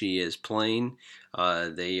who she is playing,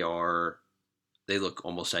 they look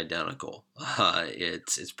almost identical.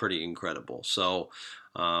 It's pretty incredible. So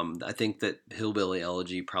I think that Hillbilly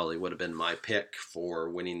Elegy probably would have been my pick for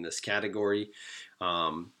winning this category.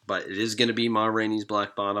 But it is going to be Ma Rainey's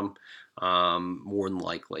Black Bottom, more than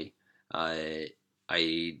likely. I'd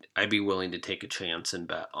be willing to take a chance and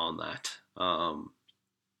bet on that.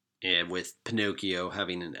 And with Pinocchio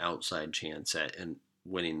having an outside chance at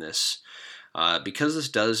winning this, because this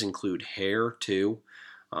does include hair too.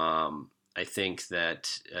 I think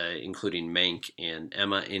that including Mank and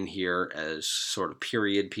Emma in here as sort of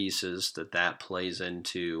period pieces, that plays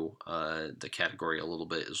into the category a little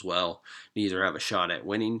bit as well. Neither have a shot at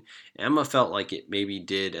winning. Emma felt like it maybe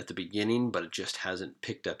did at the beginning, but it just hasn't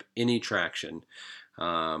picked up any traction.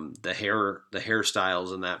 The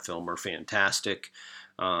hairstyles in that film are fantastic,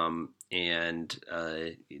 and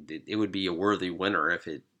it would be a worthy winner if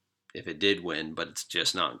it did win, but it's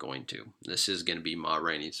just not going to. This is going to be Ma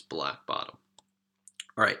Rainey's Black Bottom.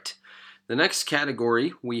 All right. The next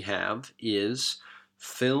category we have is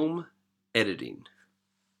film editing.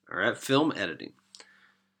 All right, film editing.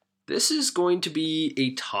 This is going to be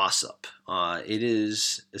a toss-up. It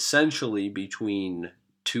is essentially between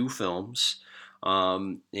two films,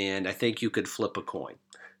 and I think you could flip a coin.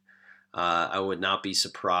 I would not be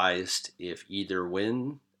surprised if either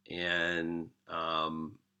win, and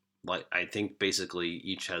like I think basically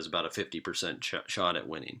each has about a 50% shot at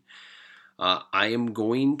winning. I am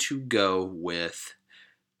going to go with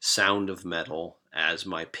Sound of Metal as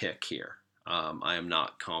my pick here. I am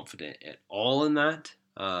not confident at all in that.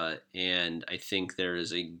 And I think there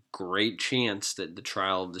is a great chance that the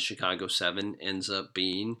Trial of the Chicago 7 ends up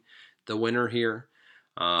being the winner here,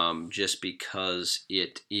 just because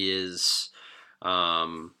it is.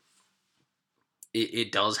 Um,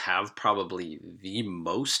 it does have probably the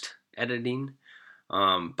most editing,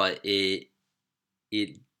 but it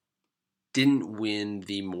didn't win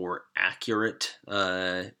the more accurate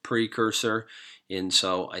precursor, and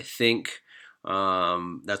so I think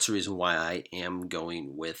that's the reason why I am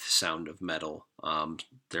going with Sound of Metal.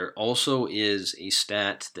 There also is a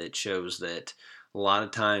stat that shows that a lot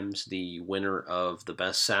of times the winner of the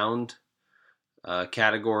best sound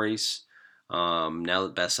categories, now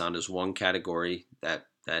that best sound is one category, that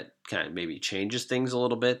kind of maybe changes things a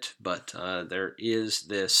little bit, but there is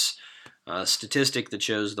this statistic that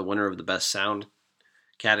shows the winner of the best sound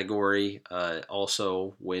category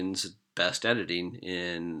also wins best editing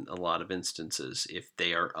in a lot of instances if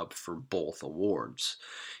they are up for both awards.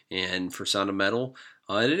 And for Sound of Metal,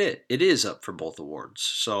 it is up for both awards.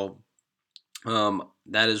 So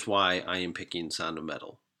that is why I am picking Sound of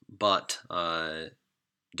Metal. But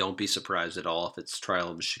don't be surprised at all if it's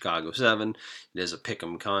Trial of the Chicago 7. It is a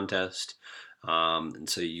pick'em contest. And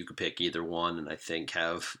so you could pick either one, and I think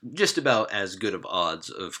have just about as good of odds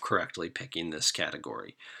of correctly picking this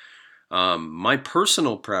category. My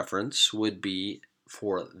personal preference would be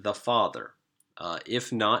for The Father.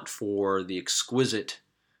 If not for the exquisite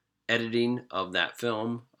editing of that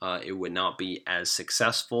film, it would not be as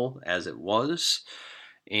successful as it was.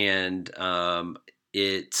 And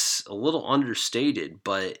it's a little understated,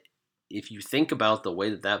 but if you think about the way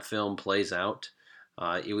that that film plays out,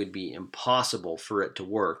 it would be impossible for it to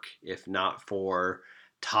work if not for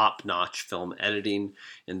top-notch film editing,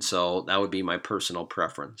 and so that would be my personal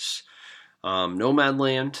preference.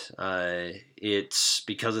 Nomadland, it's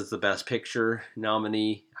because it's the Best Picture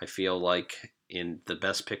nominee. I feel like in the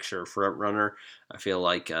Best Picture frontrunner, I feel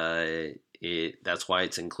like that's why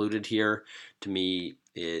it's included here. To me,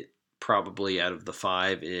 it probably out of the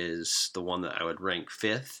five is the one that I would rank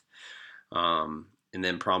fifth. And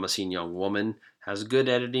then Promising Young Woman has good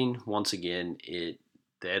editing. Once again, the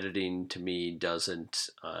editing to me doesn't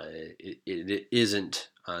it isn't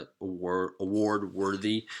award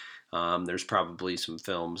worthy. There's probably some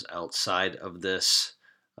films outside of this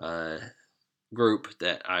group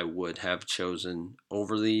that I would have chosen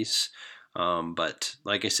over these. But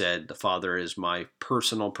like I said, The Father is my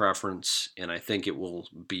personal preference, and I think it will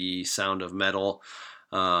be Sound of Metal,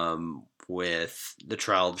 with the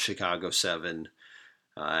Trial of Chicago 7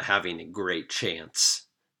 having a great chance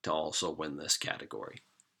to also win this category.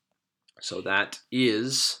 So that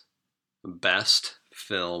is Best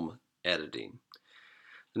Film Editing.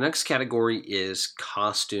 The next category is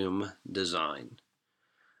Costume Design.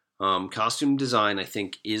 Costume design, I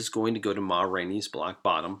think, is going to go to Ma Rainey's Black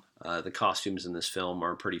Bottom. The costumes in this film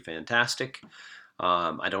are pretty fantastic.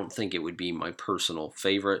 I don't think it would be my personal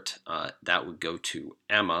favorite. That would go to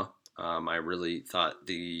Emma. I really thought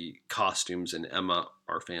the costumes in Emma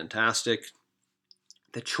are fantastic.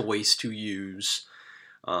 The choice to use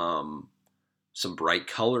some bright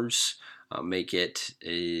colors, make it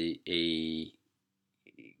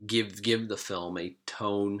give the film a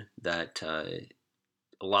tone that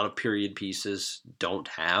a lot of period pieces don't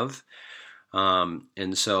have.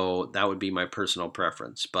 And so that would be my personal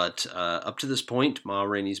preference. But up to this point, Ma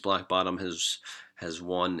Rainey's Black Bottom has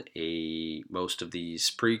won most of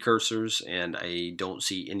these precursors, and I don't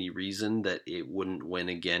see any reason that it wouldn't win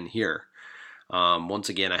again here. Once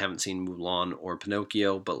again, I haven't seen Mulan or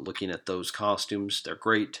Pinocchio, but looking at those costumes, they're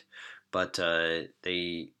great, but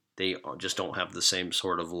they just don't have the same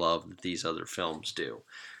sort of love that these other films do.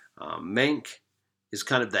 Mank is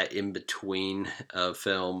kind of that in-between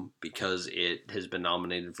film because it has been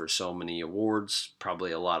nominated for so many awards.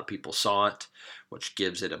 Probably a lot of people saw it, which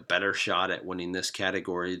gives it a better shot at winning this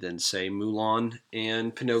category than, say, Mulan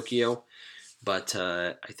and Pinocchio. But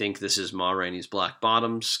I think this is Ma Rainey's Black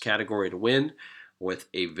Bottom's category to win. with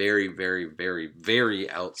a very, very, very, very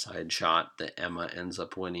outside shot that Emma ends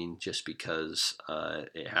up winning just because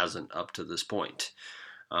it hasn't up to this point.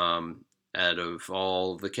 Out of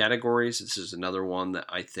all the categories, this is another one that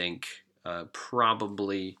I think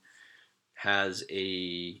probably has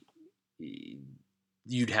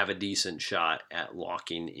you'd have a decent shot at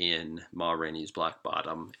locking in Ma Rainey's Black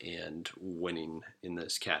Bottom and winning in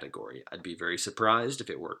this category. I'd be very surprised if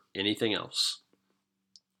it were anything else.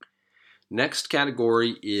 Next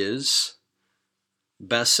category is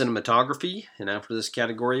Best Cinematography, and after this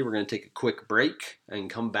category, we're going to take a quick break and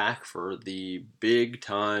come back for the big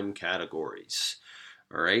time categories.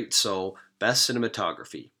 All right, so Best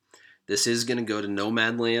Cinematography. This is going to go to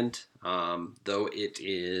Nomadland, though it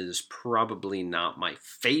is probably not my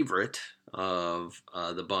favorite of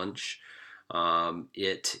the bunch.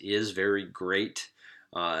 It is very great.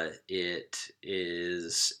 It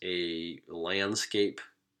is a landscape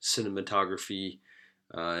cinematography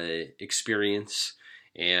experience,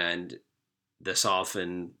 and this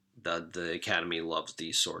often the Academy loves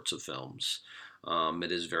these sorts of films.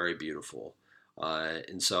 It is very beautiful,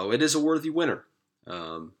 and so it is a worthy winner.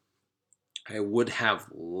 I would have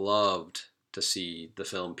loved to see the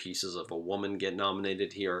film Pieces of a Woman get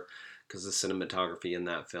nominated here, because the cinematography in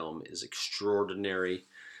that film is extraordinary,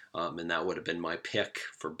 and that would have been my pick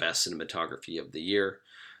for Best Cinematography of the year.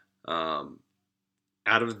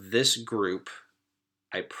 Out of this group,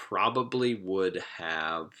 I probably would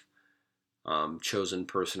have chosen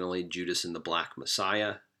personally Judas and the Black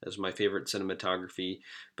Messiah as my favorite cinematography,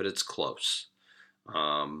 but it's close.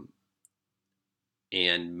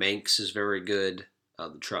 And Mank's is very good.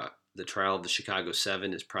 The Trial of the Chicago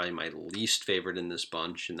 7 is probably my least favorite in this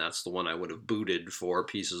bunch, and that's the one I would have booted for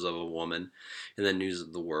Pieces of a Woman. And then News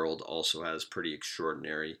of the World also has pretty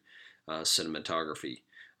extraordinary cinematography.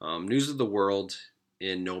 News of the World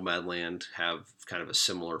in Nomadland have kind of a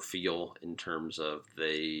similar feel in terms of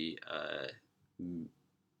the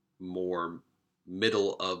more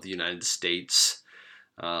middle of the United States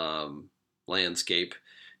landscape.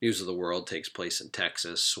 News of the World takes place in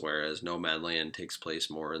Texas, whereas Nomadland takes place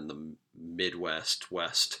more in the Midwest,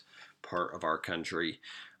 west part of our country.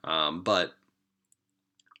 But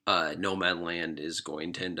Nomadland is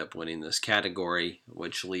going to end up winning this category,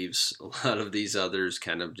 which leaves a lot of these others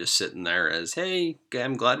kind of just sitting there as, hey,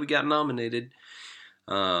 I'm glad we got nominated.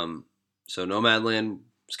 So Nomadland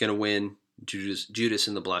is going to win. Judas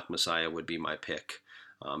and the Black Messiah would be my pick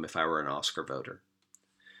if I were an Oscar voter.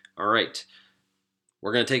 All right.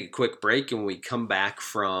 We're going to take a quick break, and when we come back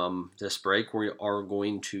from this break, we are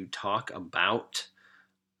going to talk about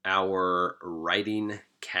our writing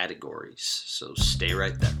categories. So stay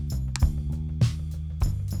right there.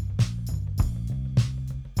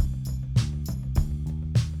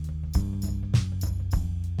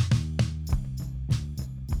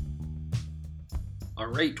 All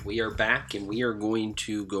right, we are back, and we are going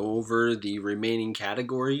to go over the remaining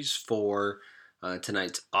categories for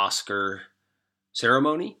tonight's Oscar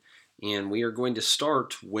ceremony, and we are going to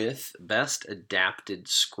start with Best Adapted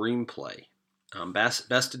Screenplay.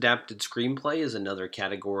 Best Adapted Screenplay is another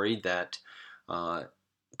category that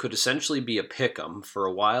could essentially be a pick-em. For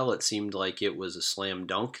a while, it seemed like it was a slam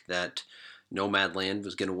dunk that Nomadland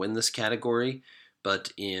was going to win this category,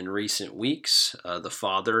 but in recent weeks, The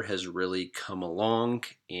Father has really come along,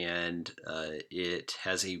 and it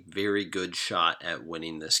has a very good shot at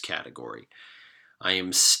winning this category. I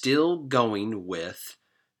am still going with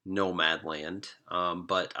Nomadland,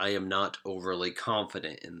 but I am not overly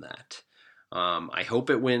confident in that. I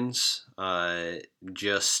hope it wins,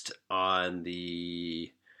 just on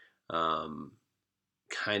the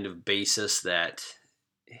kind of basis that,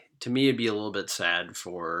 to me, it'd be a little bit sad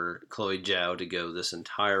for Chloe Zhao to go this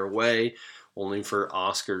entire way, only for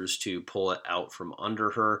Oscars to pull it out from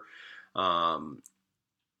under her.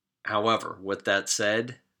 However, with that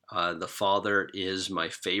said, The Father is my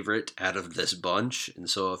favorite out of this bunch, and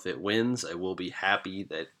so if it wins, I will be happy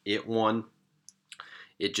that it won.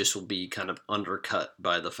 It just will be kind of undercut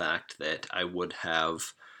by the fact that I would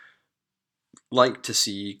have liked to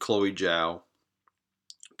see Chloe Zhao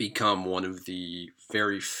become one of the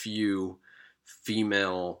very few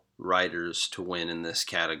female writers to win in this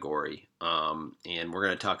category. And we're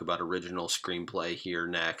going to talk about original screenplay here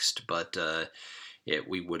next, but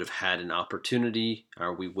we would have had an opportunity,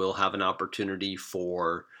 or we will have an opportunity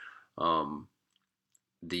for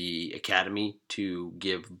the Academy to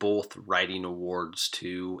give both writing awards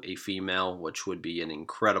to a female, which would be an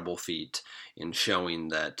incredible feat in showing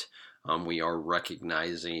that we are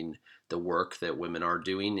recognizing the work that women are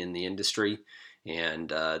doing in the industry. and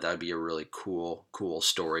that would be a really cool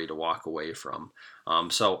story to walk away from.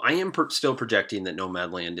 So I am still projecting that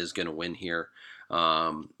Nomadland is going to win here.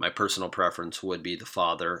 My personal preference would be The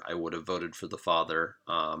Father. I would have voted for The Father.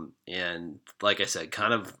 And like I said,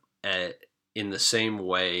 kind of in the same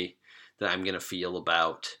way that I'm going to feel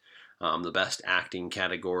about the best acting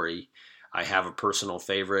category. I have a personal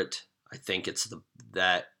favorite. I think it's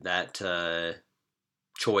that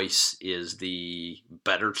choice is the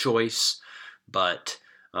better choice, but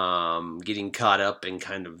getting caught up in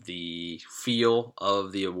kind of the feel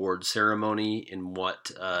of the award ceremony and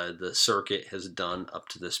what the circuit has done up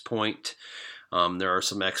to this point, there are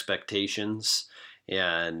some expectations,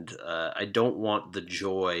 and I don't want the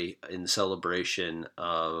joy and celebration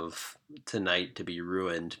of tonight to be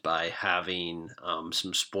ruined by having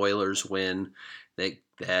some spoilers win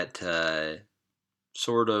that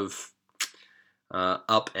sort of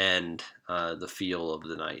upend the feel of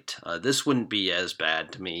the night. This wouldn't be as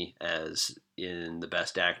bad to me as in the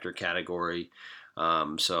Best Actor category.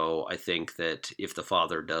 So I think that if The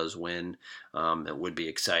Father does win, it would be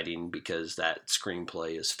exciting because that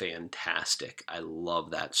screenplay is fantastic. I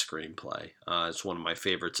love that screenplay. It's one of my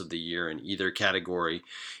favorites of the year in either category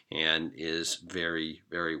and is very,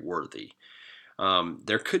 very worthy.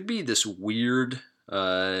 There could be this weird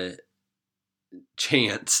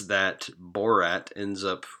chance that Borat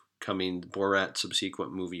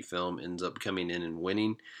subsequent movie film ends up coming in and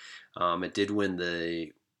winning. It did win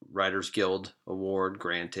the Writers Guild Award.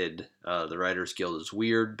 Granted, the Writers Guild is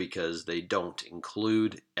weird because they don't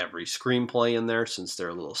include every screenplay in there since they're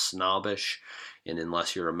a little snobbish, and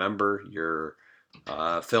unless you're a member, your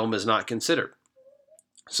film is not considered.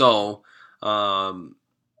 So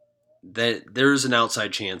there's an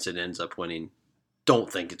outside chance it ends up winning.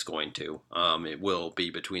 Don't think it's going to. It will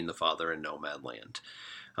be between The Father and Nomadland.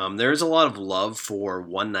 There's a lot of love for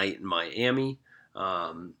One Night in Miami.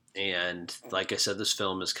 And like I said, this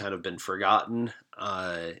film has kind of been forgotten.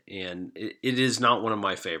 And it is not one of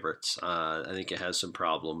my favorites. I think it has some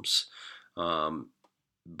problems.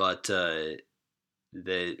 But it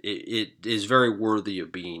is very worthy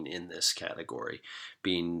of being in this category.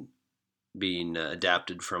 Being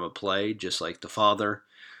adapted from a play, just like The Father.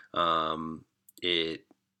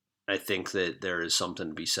 I think that there is something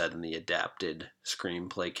to be said in the adapted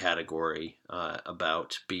screenplay category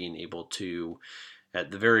about being able to, at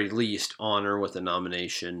the very least, honor with a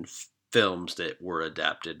nomination films that were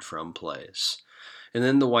adapted from plays. And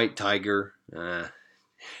then The White Tiger,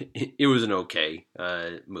 it was an okay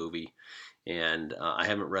movie. And I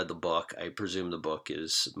haven't read the book. I presume the book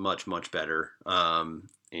is much, much better.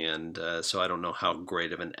 And so I don't know how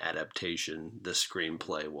great of an adaptation the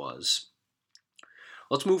screenplay was.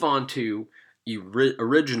 Let's move on to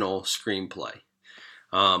original screenplay.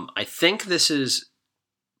 I think this is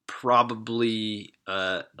probably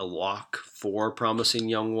a lock for Promising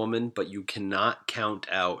Young Woman, but you cannot count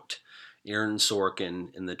out Aaron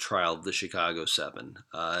Sorkin in The Trial of the Chicago 7.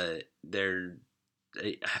 I'm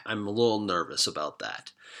a little nervous about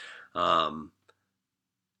that. I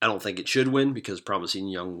don't think it should win because Promising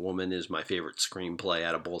Young Woman is my favorite screenplay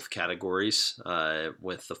out of both categories,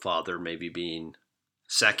 with The Father maybe being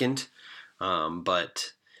second.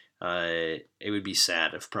 But it would be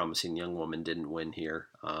sad if Promising Young Woman didn't win here.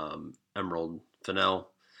 Emerald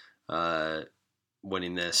Fennell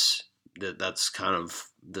winning this, that's kind of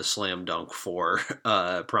the slam dunk for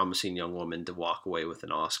Promising Young Woman to walk away with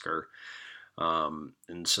an Oscar.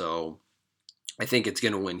 And so I think it's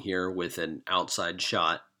going to win here with an outside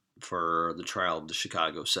shot for The Trial of the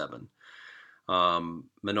Chicago 7.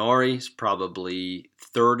 Minari is probably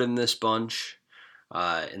third in this bunch.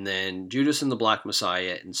 And then Judas and the Black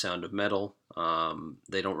Messiah and Sound of Metal.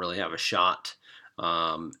 They don't really have a shot.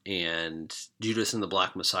 And Judas and the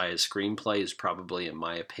Black Messiah's screenplay is probably, in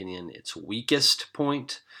my opinion, its weakest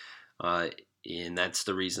point. And that's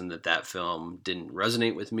the reason that film didn't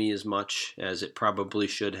resonate with me as much as it probably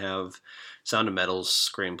should have. Sound of Metal's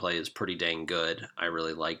screenplay is pretty dang good. I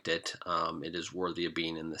really liked it. It is worthy of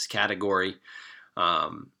being in this category.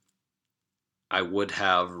 I would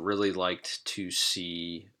have really liked to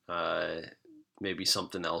see maybe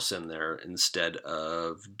something else in there instead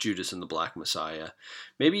of Judas and the Black Messiah.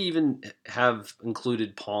 Maybe even have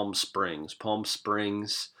included Palm Springs. Palm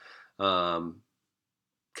Springs kind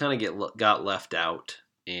of got left out,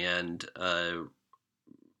 and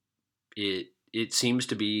it seems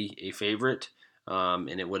to be a favorite,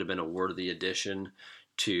 and it would have been a worthy addition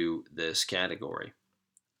to this category.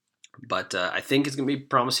 But I think it's going to be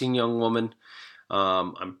Promising Young Woman.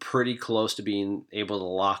 I'm pretty close to being able to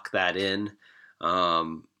lock that in.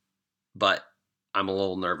 But I'm a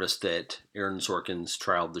little nervous that Aaron Sorkin's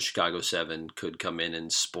Trial of the Chicago 7 could come in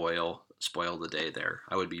and spoil the day there.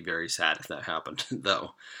 I would be very sad if that happened,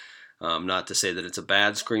 though. Not to say that it's a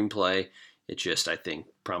bad screenplay. It's just, I think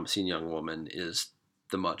Promising Young Woman is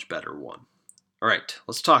the much better one. All right,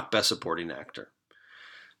 let's talk Best Supporting Actor.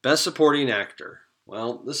 Best Supporting Actor.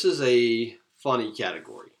 Well, this is a funny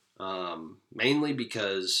category, mainly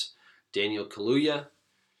because Daniel Kaluuya,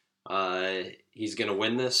 he's going to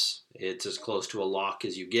win this. It's as close to a lock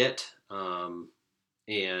as you get,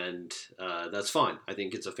 and that's fine. I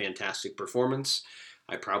think it's a fantastic performance.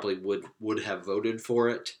 I probably would have voted for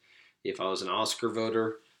it if I was an Oscar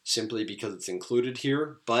voter, simply because it's included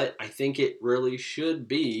here. But I think it really should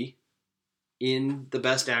be in the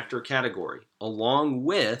Best Actor category, along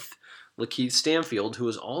with Lakeith Stanfield, who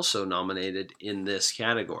is also nominated in this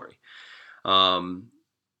category.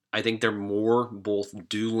 I think they're more both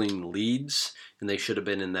dueling leads, and they should have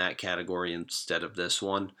been in that category instead of this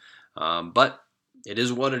one. But it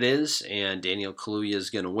is what it is, and Daniel Kaluuya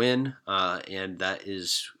is going to win, and that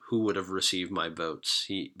is who would have received my votes.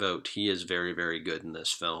 He is very, very good in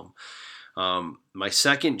this film. My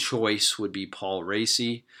second choice would be Paul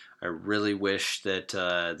Raci. I really wish that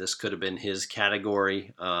this could have been his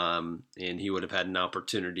category, and he would have had an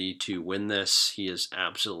opportunity to win this. He is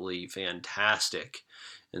absolutely fantastic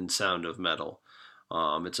in Sound of Metal.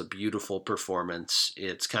 It's a beautiful performance.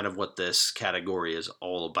 It's kind of what this category is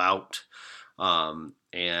all about.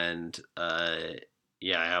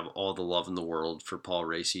 Yeah, I have all the love in the world for Paul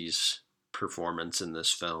Raci's performance in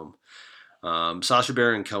this film. Sacha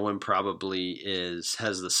Baron Cohen probably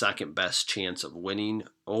has the second best chance of winning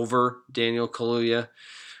over Daniel Kaluuya,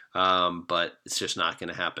 but it's just not going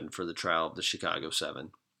to happen for the Trial of the Chicago 7.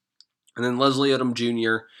 And then Leslie Odom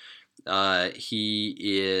Jr., he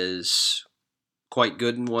is quite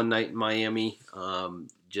good in One Night in Miami.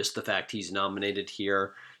 Just the fact he's nominated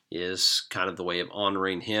here is kind of the way of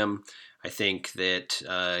honoring him. I think that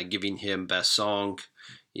giving him Best Song,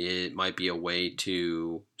 it might be a way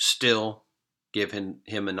to still give him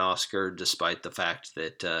an Oscar, despite the fact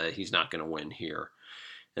that he's not going to win here.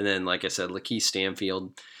 And then, like I said, Lakeith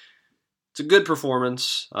Stanfield, it's a good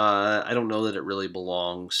performance. I don't know that it really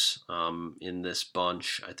belongs in this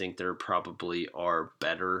bunch. I think there probably are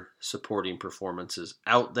better supporting performances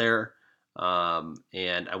out there.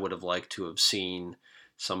 And I would have liked to have seen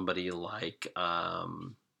somebody like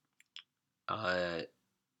Shia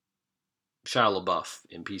LaBeouf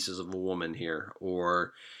in Pieces of a Woman here,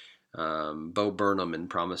 or Bo Burnham in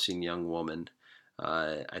Promising Young Woman.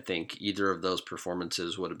 I think either of those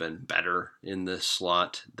performances would have been better in this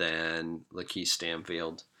slot than Lakeith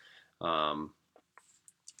Stanfield. But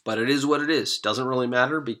it is what it is. Doesn't really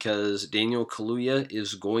matter, because Daniel Kaluuya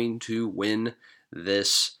is going to win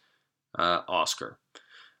this Oscar.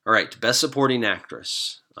 All right, Best Supporting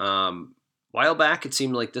Actress. While back, it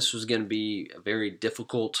seemed like this was going to be a very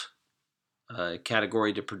difficult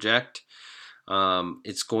category to project.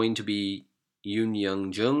 It's going to be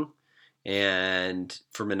Yuh-jung and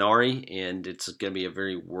for Minari, and it's going to be a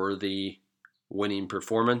very worthy winning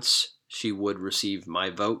performance. She would receive my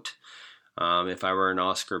vote if I were an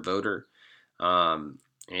Oscar voter.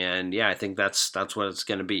 And yeah, I think that's what it's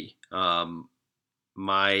going to be.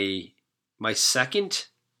 My second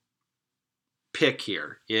pick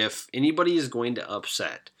here, if anybody is going to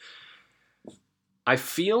upset, I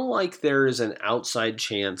feel like there is an outside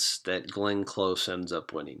chance that Glenn Close ends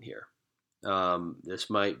up winning here. This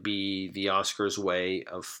might be the Oscars' way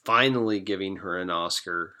of finally giving her an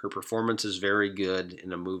Oscar. Her performance is very good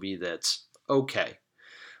in a movie that's okay.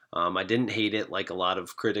 I didn't hate it like a lot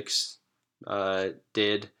of critics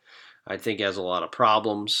did. I think it has a lot of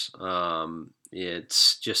problems.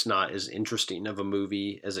 It's just not as interesting of a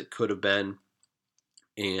movie as it could have been.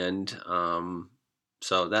 And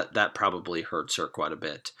so that probably hurts her quite a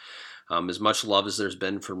bit. As much love as there's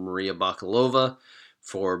been for Maria Bakalova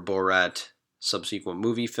for Borat subsequent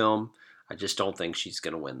movie film, I just don't think she's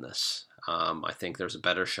going to win this. I think there's a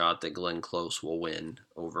better shot that Glenn Close will win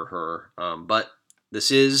over her. But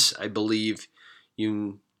this is, I believe,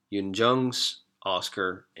 Yuh-jung's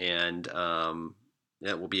Oscar, and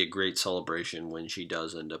that will be a great celebration when she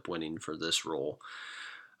does end up winning for this role.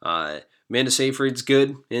 Amanda Seyfried's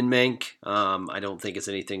good in Mank. I don't think it's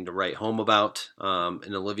anything to write home about.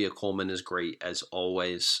 And Olivia Colman is great as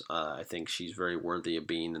always. I think she's very worthy of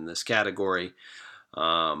being in this category.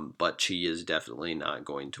 But she is definitely not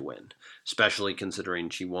going to win, especially considering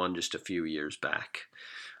she won just a few years back.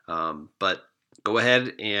 But go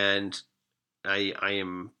ahead, and I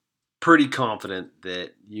am pretty confident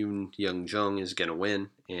that Yuh-jung is going to win,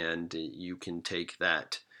 and you can take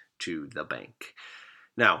that to the bank.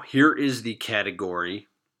 Now, here is the category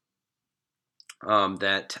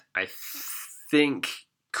that I think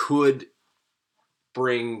could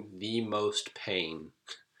bring the most pain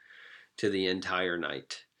to the entire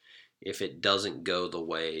night if it doesn't go the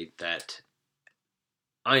way that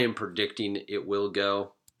I am predicting it will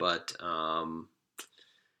go, but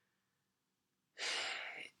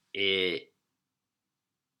it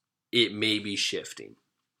may be shifting.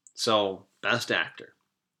 So, Best Actor.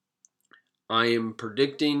 I am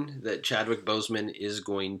predicting that Chadwick Boseman is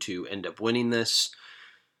going to end up winning this.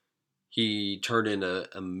 He turned in an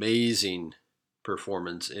amazing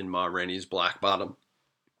performance in Ma Rainey's Black Bottom.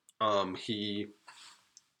 He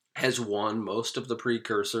has won most of the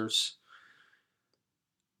precursors,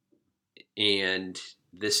 and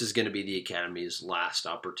this is going to be the Academy's last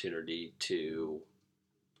opportunity to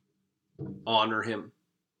honor him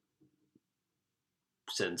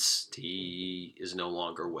since he is no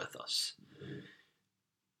longer with us.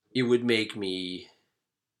 It would make me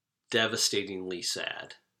devastatingly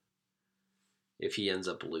sad if he ends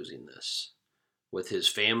up losing this, with his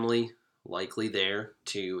family likely there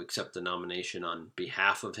to accept the nomination on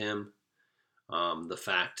behalf of him. The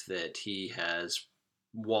fact that he has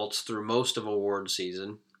waltzed through most of award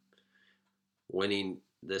season, winning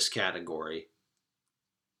this category,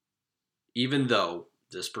 even though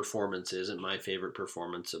this performance isn't my favorite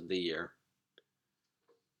performance of the year,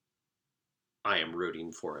 I am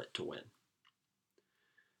rooting for it to win.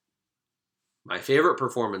 My favorite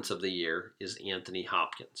performance of the year is Anthony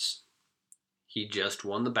Hopkins. He just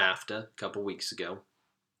won the BAFTA a couple weeks ago,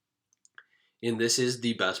 and this is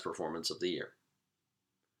the best performance of the year.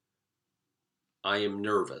 I am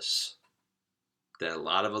nervous that a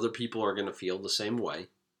lot of other people are going to feel the same way,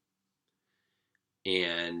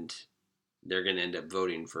 and they're going to end up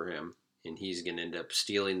voting for him, and he's going to end up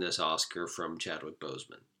stealing this Oscar from Chadwick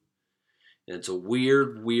Boseman. And it's a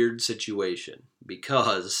weird, weird situation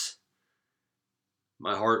because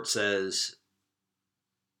my heart says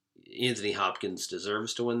Anthony Hopkins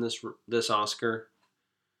deserves to win this Oscar,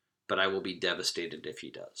 but I will be devastated if he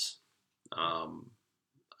does. I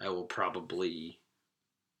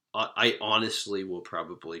honestly will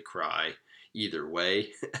probably cry either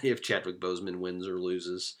way if Chadwick Boseman wins or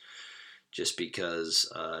loses, just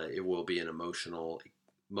because it will be an emotional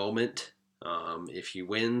moment if he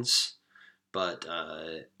wins, but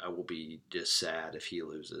I will be just sad if he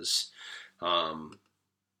loses.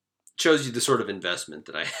 Shows you the sort of investment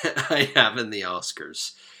that I have in the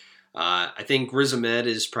Oscars. I think Riz Ahmed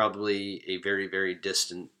is probably a very, very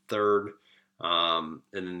distant third. And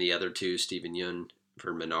then the other two, Stephen Yeun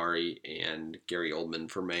for Minari and Gary Oldman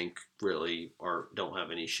for Mank, really don't have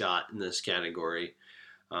any shot in this category.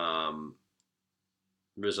 Riz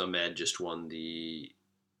Ahmed just won the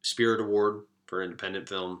Spirit Award for Independent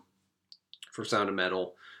Film for Sound of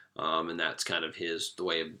Metal, and that's kind of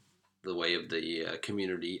the way of the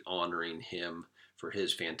community honoring him for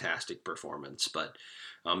his fantastic performance. But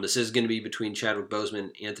this is going to be between Chadwick Boseman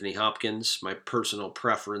and Anthony Hopkins. My personal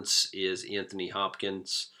preference is Anthony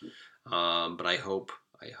Hopkins, but I hope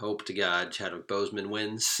to God Chadwick Boseman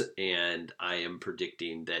wins, and I am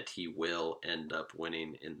predicting that he will end up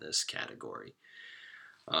winning in this category.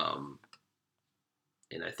 And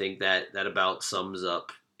I think that about sums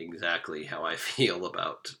up exactly how I feel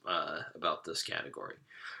about this category.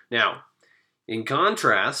 Now, in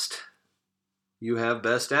contrast, you have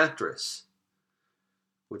Best Actress,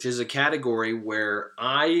 which is a category where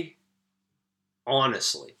I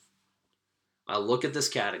look at this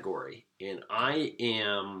category and I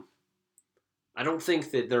don't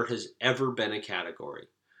think that there has ever been a category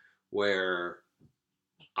where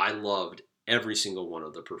I loved every single one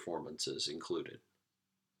of the performances included.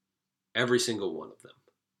 Every single one of them.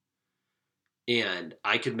 And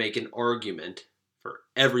I could make an argument for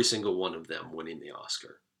every single one of them winning the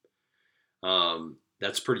Oscar.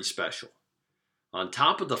 That's pretty special. On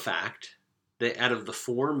top of the fact that out of the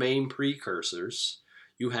four main precursors,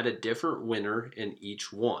 you had a different winner in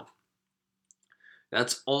each one.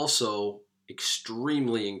 That's also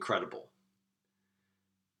extremely incredible.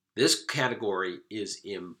 This category is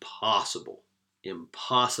impossible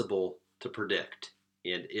to predict.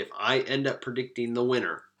 And if I end up predicting the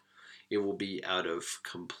winner, it will be out of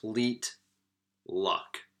complete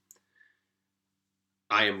luck.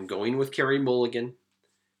 I am going with Carey Mulligan.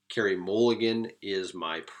 Carey Mulligan is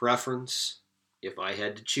my preference if I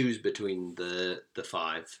had to choose between the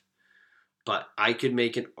five. But I could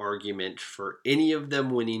make an argument for any of them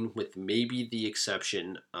winning, with maybe the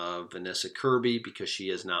exception of Vanessa Kirby, because she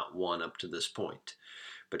has not won up to this point.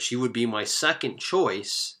 But she would be my second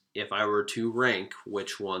choice if I were to rank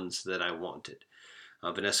which ones that I wanted.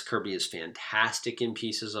 Vanessa Kirby is fantastic in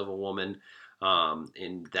Pieces of a Woman,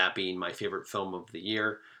 and that being my favorite film of the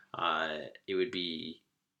year. It would be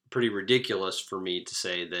pretty ridiculous for me to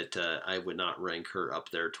say that I would not rank her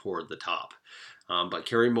up there toward the top. But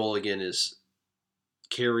Carey Mulligan is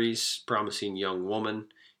Carey's promising young woman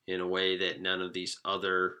in a way that none of these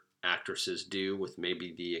other actresses do, with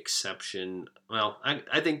maybe the exception. Well,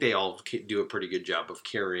 I think they all do a pretty good job of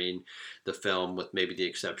carrying the film, with maybe the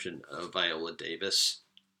exception of Viola Davis.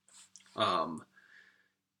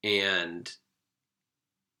 And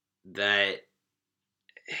that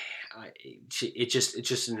it's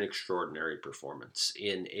just an extraordinary performance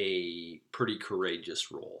in a pretty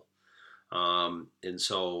courageous role. And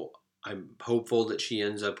so I'm hopeful that she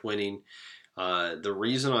ends up winning. The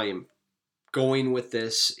reason I am going with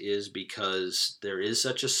this is because there is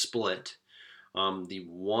such a split. The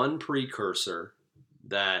one precursor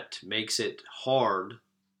that makes it hard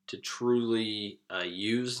to truly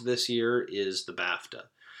use this year is the BAFTA.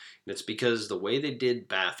 And it's because the way they did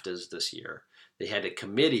BAFTAs this year, they had a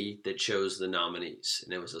committee that chose the nominees,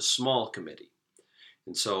 and it was a small committee.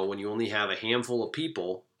 And so when you only have a handful of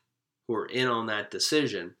people who are in on that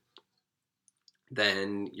decision,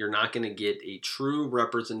 then you're not going to get a true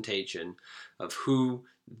representation of who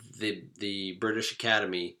the British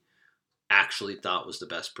Academy actually thought was the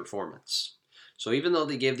best performance. So even though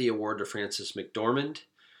they gave the award to Frances McDormand,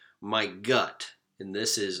 my gut, and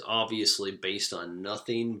this is obviously based on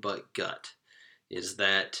nothing but gut, is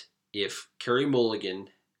that if Carey Mulligan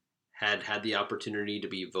had had the opportunity to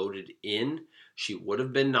be voted in, she would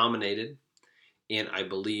have been nominated, and I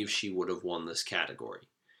believe she would have won this category.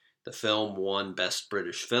 The film won Best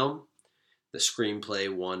British Film. The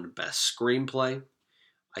screenplay won Best Screenplay.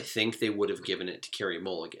 I think they would have given it to Carey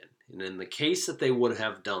Mulligan. And in the case that they would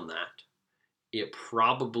have done that, it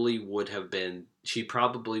probably would have been, she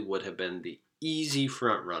probably would have been the easy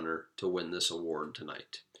front runner to win this award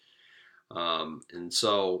tonight. And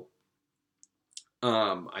so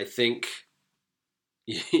I think,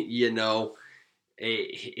 it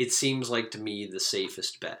seems like to me the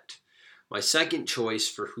safest bet. My second choice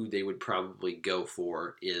for who they would probably go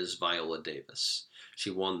for is Viola Davis. She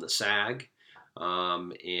won the SAG,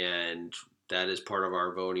 and that is part of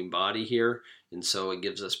our voting body here. And so it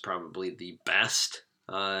gives us probably the best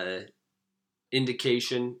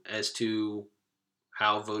indication as to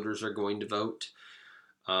how voters are going to vote.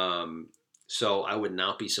 So I would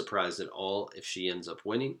not be surprised at all if she ends up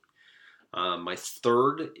winning. My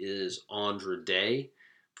third is Andra Day.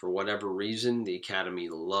 For whatever reason, the Academy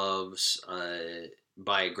loves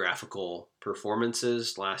biographical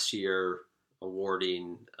performances. Last year,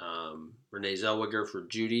 awarding Renee Zellweger for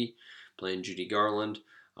Judy, playing Judy Garland.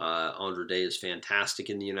 Andra Day is fantastic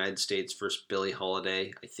in the United States versus Billie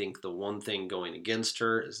Holiday. I think the one thing going against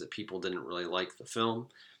her is that people didn't really like the film.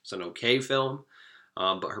 It's an okay film,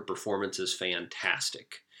 but her performance is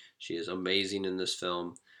fantastic. She is amazing in this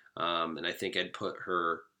film, and I think I'd put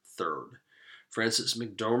her third. Frances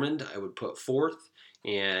McDormand, I would put fourth,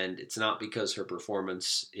 and it's not because her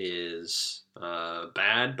performance is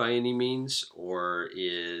bad by any means or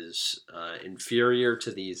is inferior to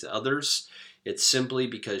these others. It's simply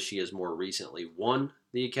because she has more recently won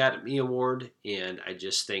the Academy Award, and I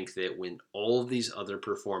just think that when all of these other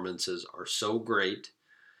performances are so great,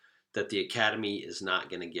 that the Academy is not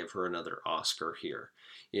going to give her another Oscar here.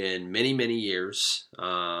 In many, many years,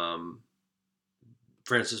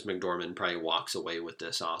 Frances McDormand probably walks away with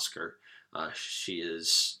this Oscar. She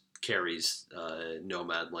is Carey's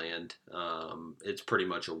Nomadland. It's pretty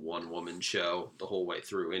much a one-woman show the whole way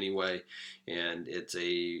through anyway, and it's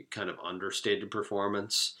a kind of understated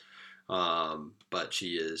performance, but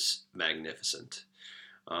she is magnificent.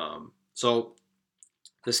 So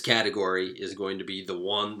this category is going to be the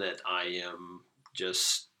one that I am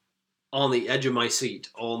just on the edge of my seat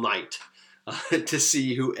all night to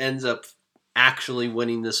see who ends up actually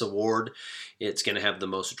winning this award. It's going to have the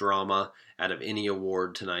most drama out of any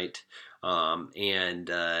award tonight. And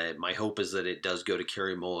my hope is that it does go to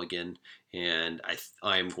Carey Mulligan, and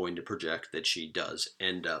I am going to project that she does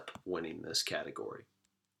end up winning this category.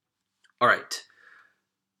 All right.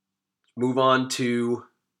 Move on to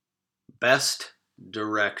Best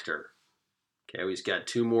Director. Okay, we've got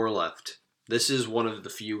two more left. This is one of the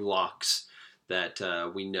few locks that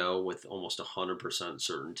we know with almost 100%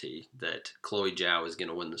 certainty that Chloe Zhao is going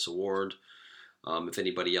to win this award. If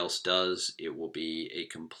anybody else does, it will be a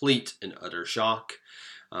complete and utter shock.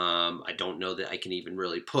 I don't know that I can even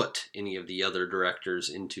really put any of the other directors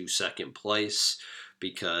into second place,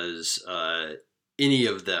 because any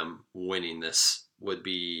of them winning this would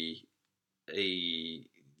be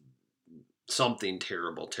something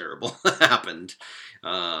terrible happened.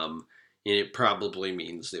 And it probably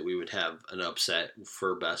means that we would have an upset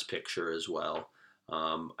for Best Picture as well.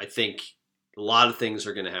 I think a lot of things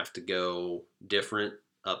are going to have to go different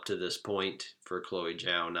up to this point for Chloe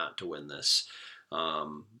Zhao not to win this.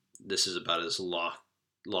 This is about as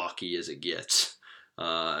locky as it gets.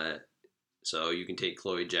 So you can take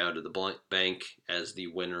Chloe Zhao to the bank as the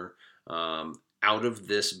winner. Out of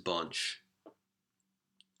this bunch,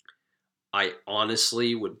 I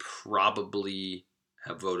honestly would probably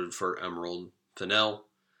have voted for Emerald Fennell.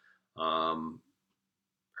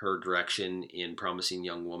 Her direction in Promising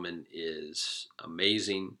Young Woman is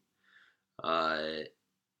amazing. It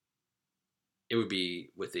would be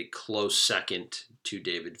with a close second to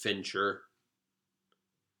David Fincher.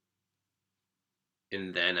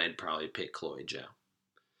 And then I'd probably pick Chloe Zhao.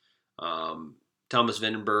 Thomas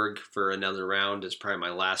Vinterberg for Another Round is probably my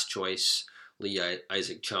last choice. Lee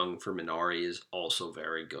Isaac Chung for Minari is also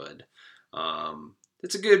very good.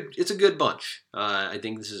 It's a good bunch. I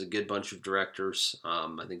think this is a good bunch of directors.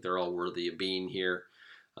 I think they're all worthy of being here.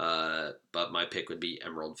 But my pick would be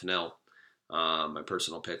Emerald Fennell. My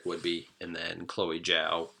personal pick would be, and then Chloe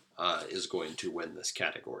Zhao is going to win this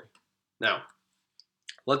category. Now,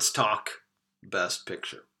 let's talk Best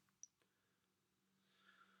Picture.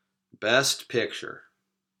 Best Picture.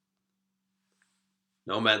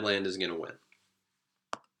 Nomadland is going to win.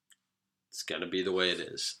 It's going to be the way it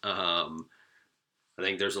is. I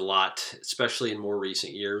think there's a lot, especially in more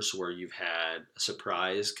recent years, where you've had a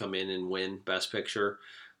surprise come in and win Best Picture.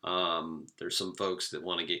 There's some folks that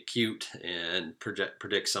want to get cute and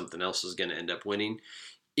predict something else is going to end up winning.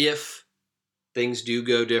 If things do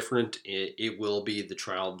go different, it will be The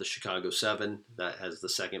Trial of the Chicago 7 that has the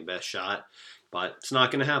second best shot, but it's not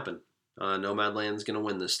going to happen. Nomadland's going to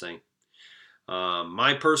win this thing.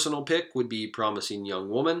 My personal pick would be Promising Young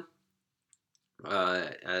Woman.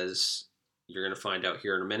 As you're going to find out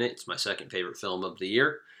here in a minute, it's my second favorite film of the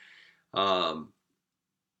year.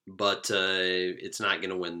 But it's not going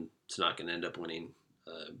to win. It's not going to end up winning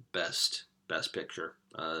best picture.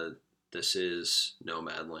 This is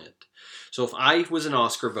Nomadland. So if I was an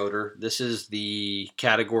Oscar voter, this is the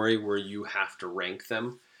category where you have to rank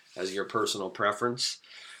them as your personal preference.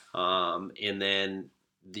 And then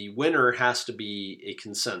the winner has to be a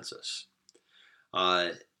consensus.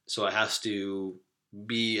 So it has to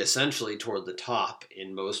be essentially toward the top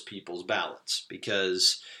in most people's ballots,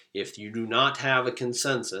 because if you do not have a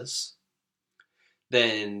consensus,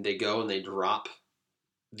 then they go and they drop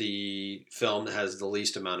the film that has the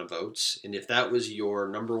least amount of votes. And if that was your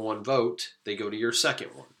number one vote, they go to your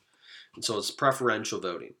second one. And so it's preferential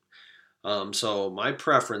voting. So my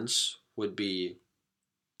preference would be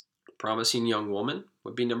Promising Young Woman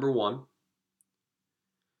would be number one.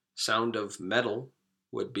 Sound of Metal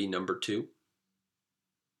would be number two.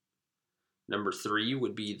 Number three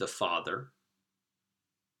would be The Father.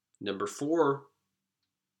 Number four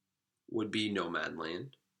would be Nomadland.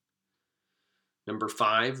 Number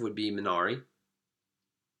five would be Minari.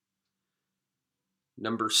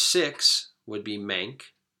 Number six would be Mank.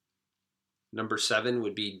 Number seven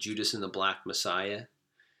would be Judas and the Black Messiah.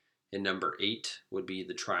 And number 8 would be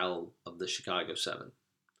The Trial of the Chicago 7.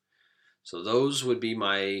 So those would be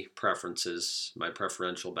my preferences, my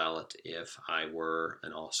preferential ballot if I were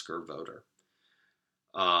an Oscar voter.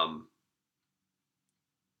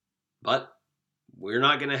 But we're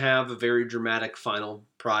not going to have a very dramatic final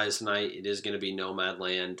prize tonight. It is going to be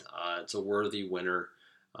Nomadland. It's a worthy winner.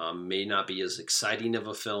 May not be as exciting of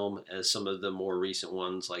a film as some of the more recent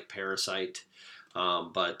ones like Parasite.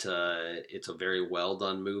 But it's a very well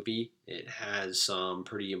done movie. It has some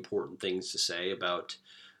pretty important things to say about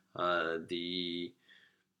the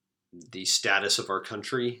status of our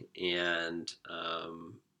country, and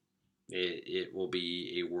it will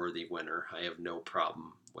be a worthy winner. I have no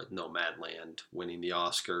problem with Nomadland winning the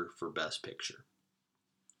Oscar for Best Picture.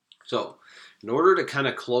 So, in order to kind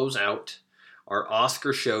of close out our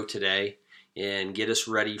Oscar show today and get us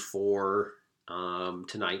ready for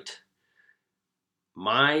tonight,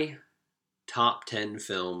 my top 10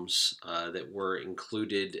 films that were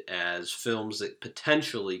included as films that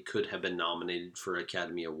potentially could have been nominated for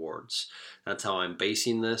Academy Awards. That's how I'm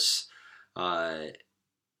basing this.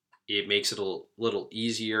 It makes it a little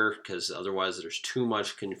easier because otherwise there's too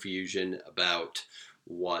much confusion about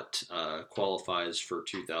what qualifies for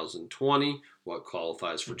 2020, what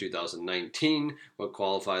qualifies for 2019, what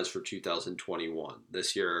qualifies for 2021.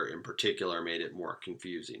 This year in particular made it more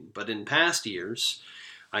confusing. But in past years,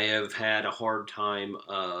 I have had a hard time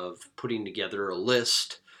of putting together a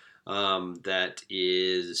list that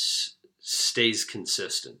stays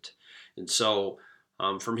consistent. And so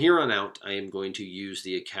From here on out, I am going to use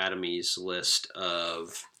the Academy's list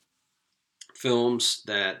of films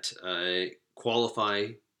that qualify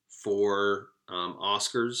for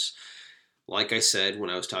Oscars. Like I said, when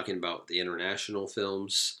I was talking about the international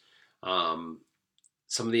films, some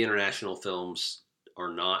of the international films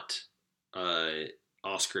are not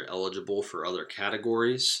Oscar eligible for other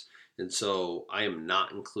categories, and so I am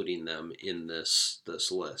not including them in this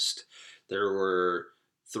list. There were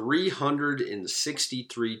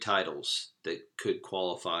 363 titles that could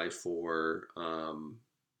qualify for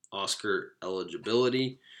Oscar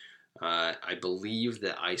eligibility. I believe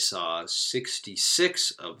that I saw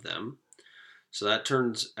 66 of them. So that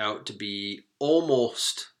turns out to be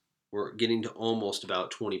we're getting to almost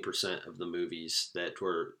about 20% of the movies that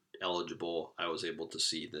were eligible I was able to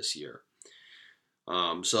see this year.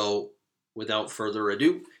 So without further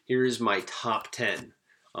ado, here is my top 10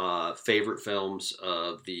 favorite films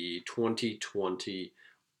of the 2020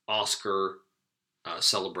 Oscar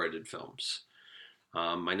celebrated films.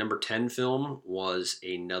 My number 10 film was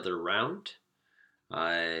Another Round.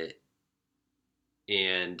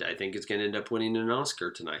 And I think it's going to end up winning an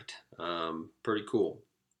Oscar tonight. Pretty cool.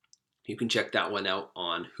 You can check that one out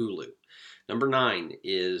on Hulu. Number 9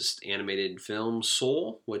 is animated film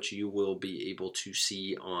Soul, which you will be able to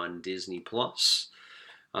see on Disney+.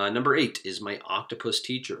 Number 8 is My Octopus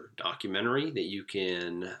Teacher documentary that you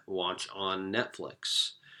can watch on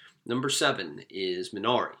Netflix. Number 7 is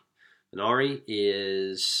Minari. Minari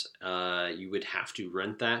is, you would have to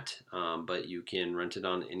rent that, but you can rent it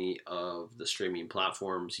on any of the streaming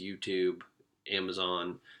platforms, YouTube,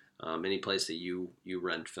 Amazon, any place that you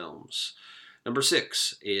rent films. Number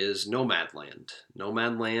 6 is Nomadland.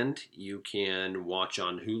 Nomadland you can watch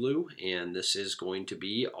on Hulu, and this is going to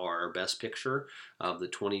be our best picture of the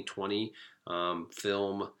 2020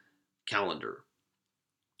 film calendar.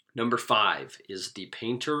 Number 5 is The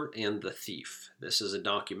Painter and the Thief. This is a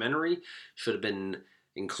documentary. Should have been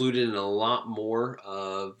included in a lot more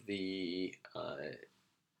of the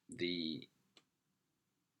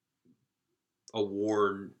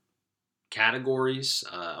award categories.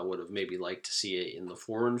 I would have maybe liked to see it in the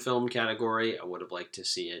foreign film category. I would have liked to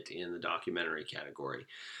see it in the documentary category.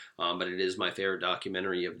 But it is my favorite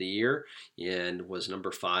documentary of the year and was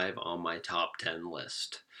number 5 on my top 10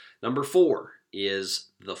 list. Number 4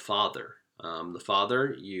 is The Father. The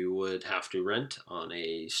Father you would have to rent on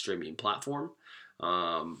a streaming platform,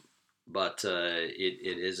 but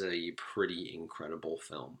it is a pretty incredible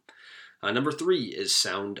film. Number 3 is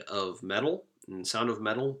Sound of Metal. And Sound of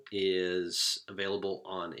Metal is available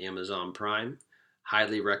on Amazon Prime.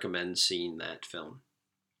 Highly recommend seeing that film.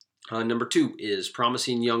 Number 2 is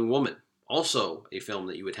Promising Young Woman. Also a film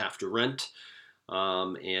that you would have to rent.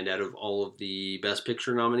 And out of all of the Best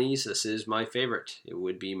Picture nominees, this is my favorite. It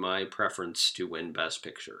would be my preference to win Best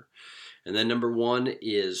Picture. And then number 1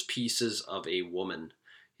 is Pieces of a Woman.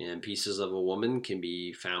 And Pieces of a Woman can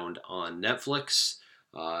be found on Netflix.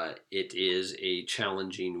 It is a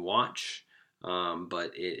challenging watch,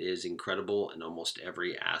 but it is incredible in almost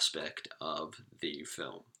every aspect of the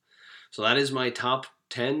film. So that is my top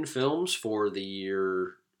 10 films for the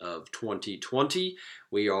year of 2020.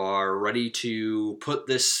 We are ready to put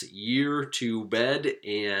this year to bed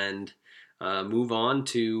and move on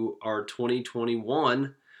to our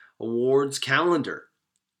 2021 awards calendar.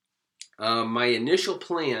 My initial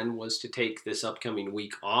plan was to take this upcoming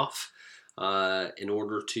week off in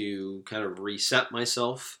order to kind of reset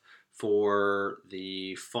myself for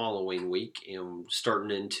the following week and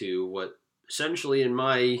starting into what essentially in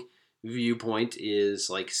my viewpoint is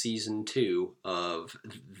like season 2 of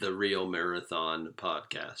the Real Marathon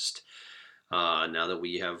podcast. Now that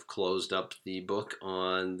we have closed up the book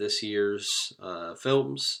on this year's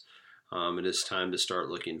films, it is time to start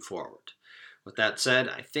looking forward. With that said,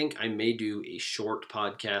 I think I may do a short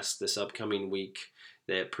podcast this upcoming week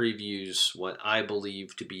that previews what I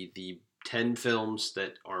believe to be the 10 films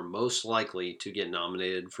that are most likely to get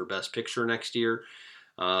nominated for Best Picture next year.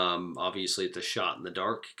 Obviously, it's a shot in the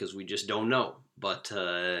dark because we just don't know, but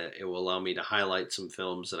it will allow me to highlight some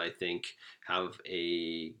films that I think have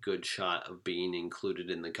a good shot of being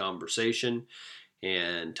included in the conversation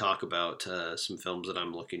and talk about some films that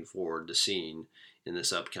I'm looking forward to seeing in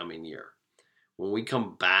this upcoming year. When we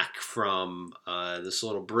come back from this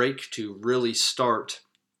little break to really start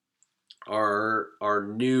our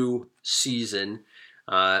new season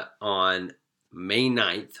on May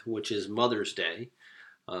 9th, which is Mother's Day,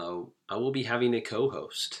 I will be having a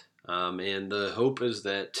co-host. And the hope is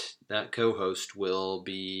that that co-host will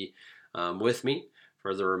be with me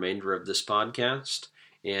for the remainder of this podcast,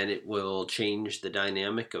 and it will change the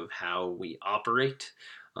dynamic of how we operate.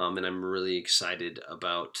 And I'm really excited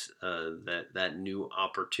about that new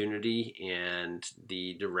opportunity and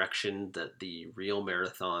the direction that the Real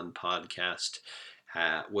Marathon podcast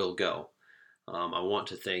will go. I want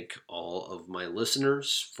to thank all of my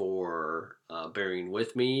listeners for bearing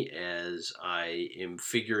with me as I am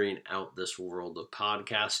figuring out this world of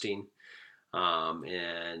podcasting,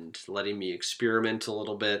 and letting me experiment a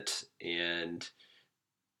little bit and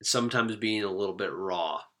sometimes being a little bit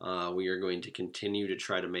raw. We are going to continue to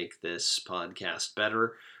try to make this podcast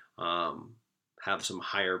better, have some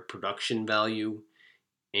higher production value,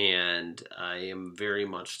 and I am very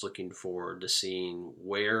much looking forward to seeing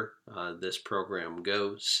where this program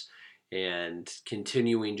goes and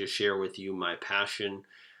continuing to share with you my passion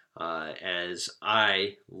as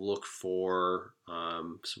I look for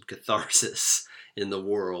some catharsis in the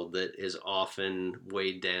world that is often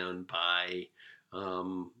weighed down by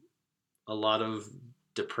a lot of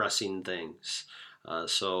depressing things.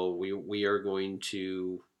 So we are going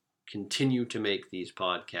to continue to make these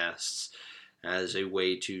podcasts as a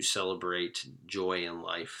way to celebrate joy in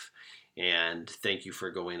life. And thank you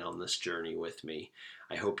for going on this journey with me.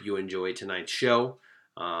 I hope you enjoy tonight's show.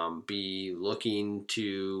 Be looking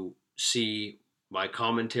to see my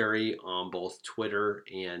commentary on both Twitter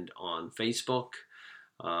and on Facebook.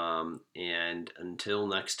 And until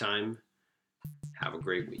next time, have a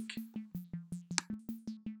great week.